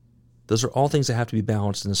 Okay? Those are all things that have to be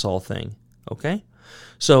balanced in this whole thing. Okay?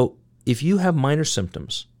 So if you have minor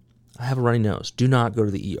symptoms, I have a runny nose, do not go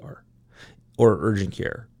to the ER or urgent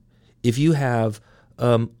care. If you have,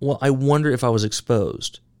 I wonder if I was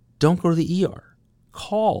exposed, don't go to the ER.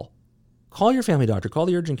 Call your family doctor, call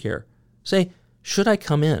the urgent care. Say, should I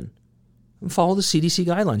come in? And follow the CDC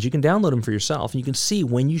guidelines. You can download them for yourself, and you can see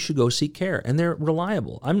when you should go seek care, and they're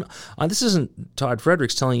reliable. This isn't Todd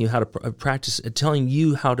Fredericks telling you how to practice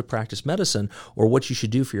medicine or what you should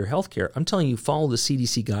do for your health care. I'm telling you, follow the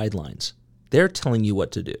CDC guidelines. They're telling you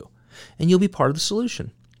what to do, and you'll be part of the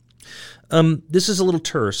solution. This is a little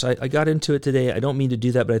terse. I got into it today. I don't mean to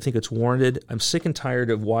do that, but I think it's warranted. I'm sick and tired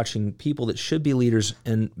of watching people that should be leaders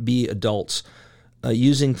and be adults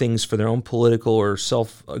using things for their own political or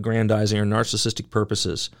self-aggrandizing or narcissistic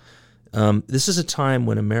purposes. This is a time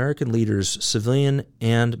when American leaders, civilian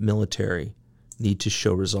and military, need to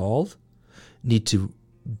show resolve, need to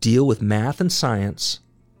deal with math and science,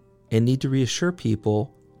 and need to reassure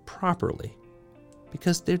people properly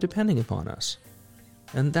because they're depending upon us.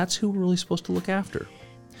 And that's who we're really supposed to look after.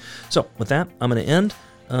 So with that, I'm going to end.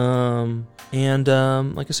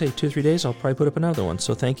 Like I say, 2 or 3 days, I'll probably put up another one.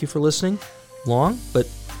 So thank you for listening. Long, but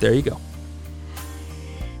there you go.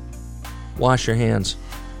 Wash your hands.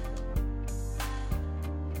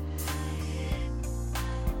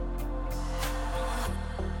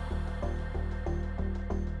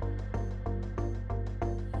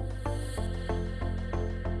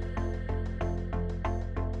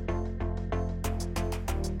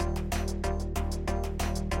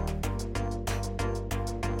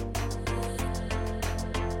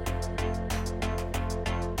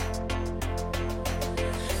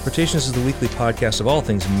 Rotations is the weekly podcast of all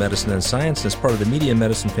things medicine and science, and is part of the Media and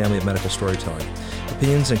Medicine family of medical storytelling.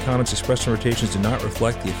 Opinions and comments expressed in Rotations do not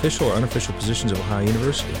reflect the official or unofficial positions of Ohio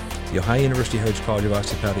University, the Ohio University Heritage College of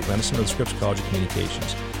Osteopathic Medicine, or the Scripps College of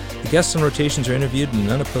Communications. The guests on Rotations are interviewed in an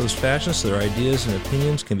unopposed fashion, so their ideas and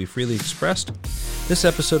opinions can be freely expressed. This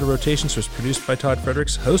episode of Rotations was produced by Todd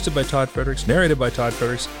Fredericks, hosted by Todd Fredericks, narrated by Todd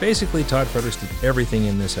Fredericks. Basically, Todd Fredericks did everything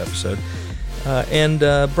in this episode. And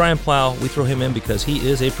Brian Plow, we throw him in because he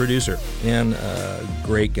is a producer and a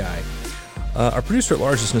great guy. Our producer at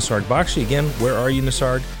large is Nisarg Bakshi. Again, where are you,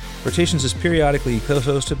 Nisarg? Rotations is periodically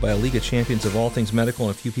co-hosted by a league of champions of all things medical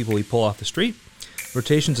and a few people we pull off the street.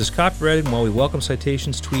 Rotations is copyrighted, and while we welcome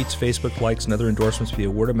citations, tweets, Facebook likes, and other endorsements via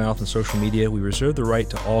word of mouth and social media, we reserve the right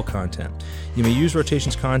to all content. You may use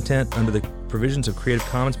Rotations content under the provisions of Creative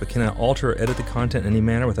Commons, but cannot alter or edit the content in any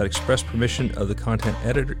manner without express permission of the content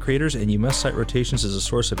creators, and you must cite Rotations as a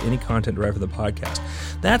source of any content derived from the podcast.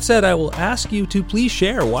 That said, I will ask you to please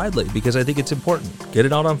share widely because I think it's important. Get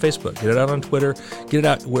it out on Facebook, get it out on Twitter, get it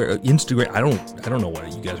out where Instagram. I don't know what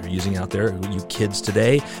you guys are using out there, you kids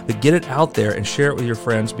today, but get it out there and share it with your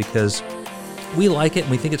friends because we like it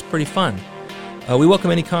and we think it's pretty fun. We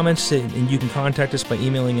welcome any comments, and you can contact us by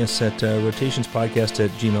emailing us at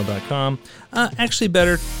rotationspodcast@gmail.com. Actually,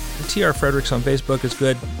 better, TR Fredericks on Facebook is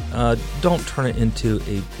good. Don't turn it into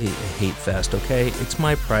a hate fest, okay? It's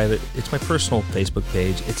my personal Facebook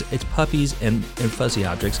page. It's puppies and fuzzy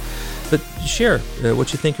objects. But share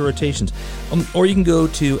what you think of Rotations. Or you can go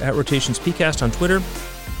to @RotationsPcast on Twitter.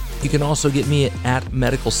 You can also get me at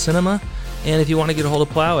Medical Cinema. And if you want to get a hold of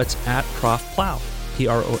Plow, it's at Prof Plow,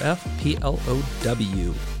 PROFPLOW.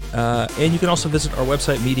 And you can also visit our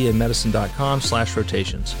website,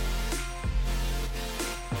 mediaandmedicine.com/rotations.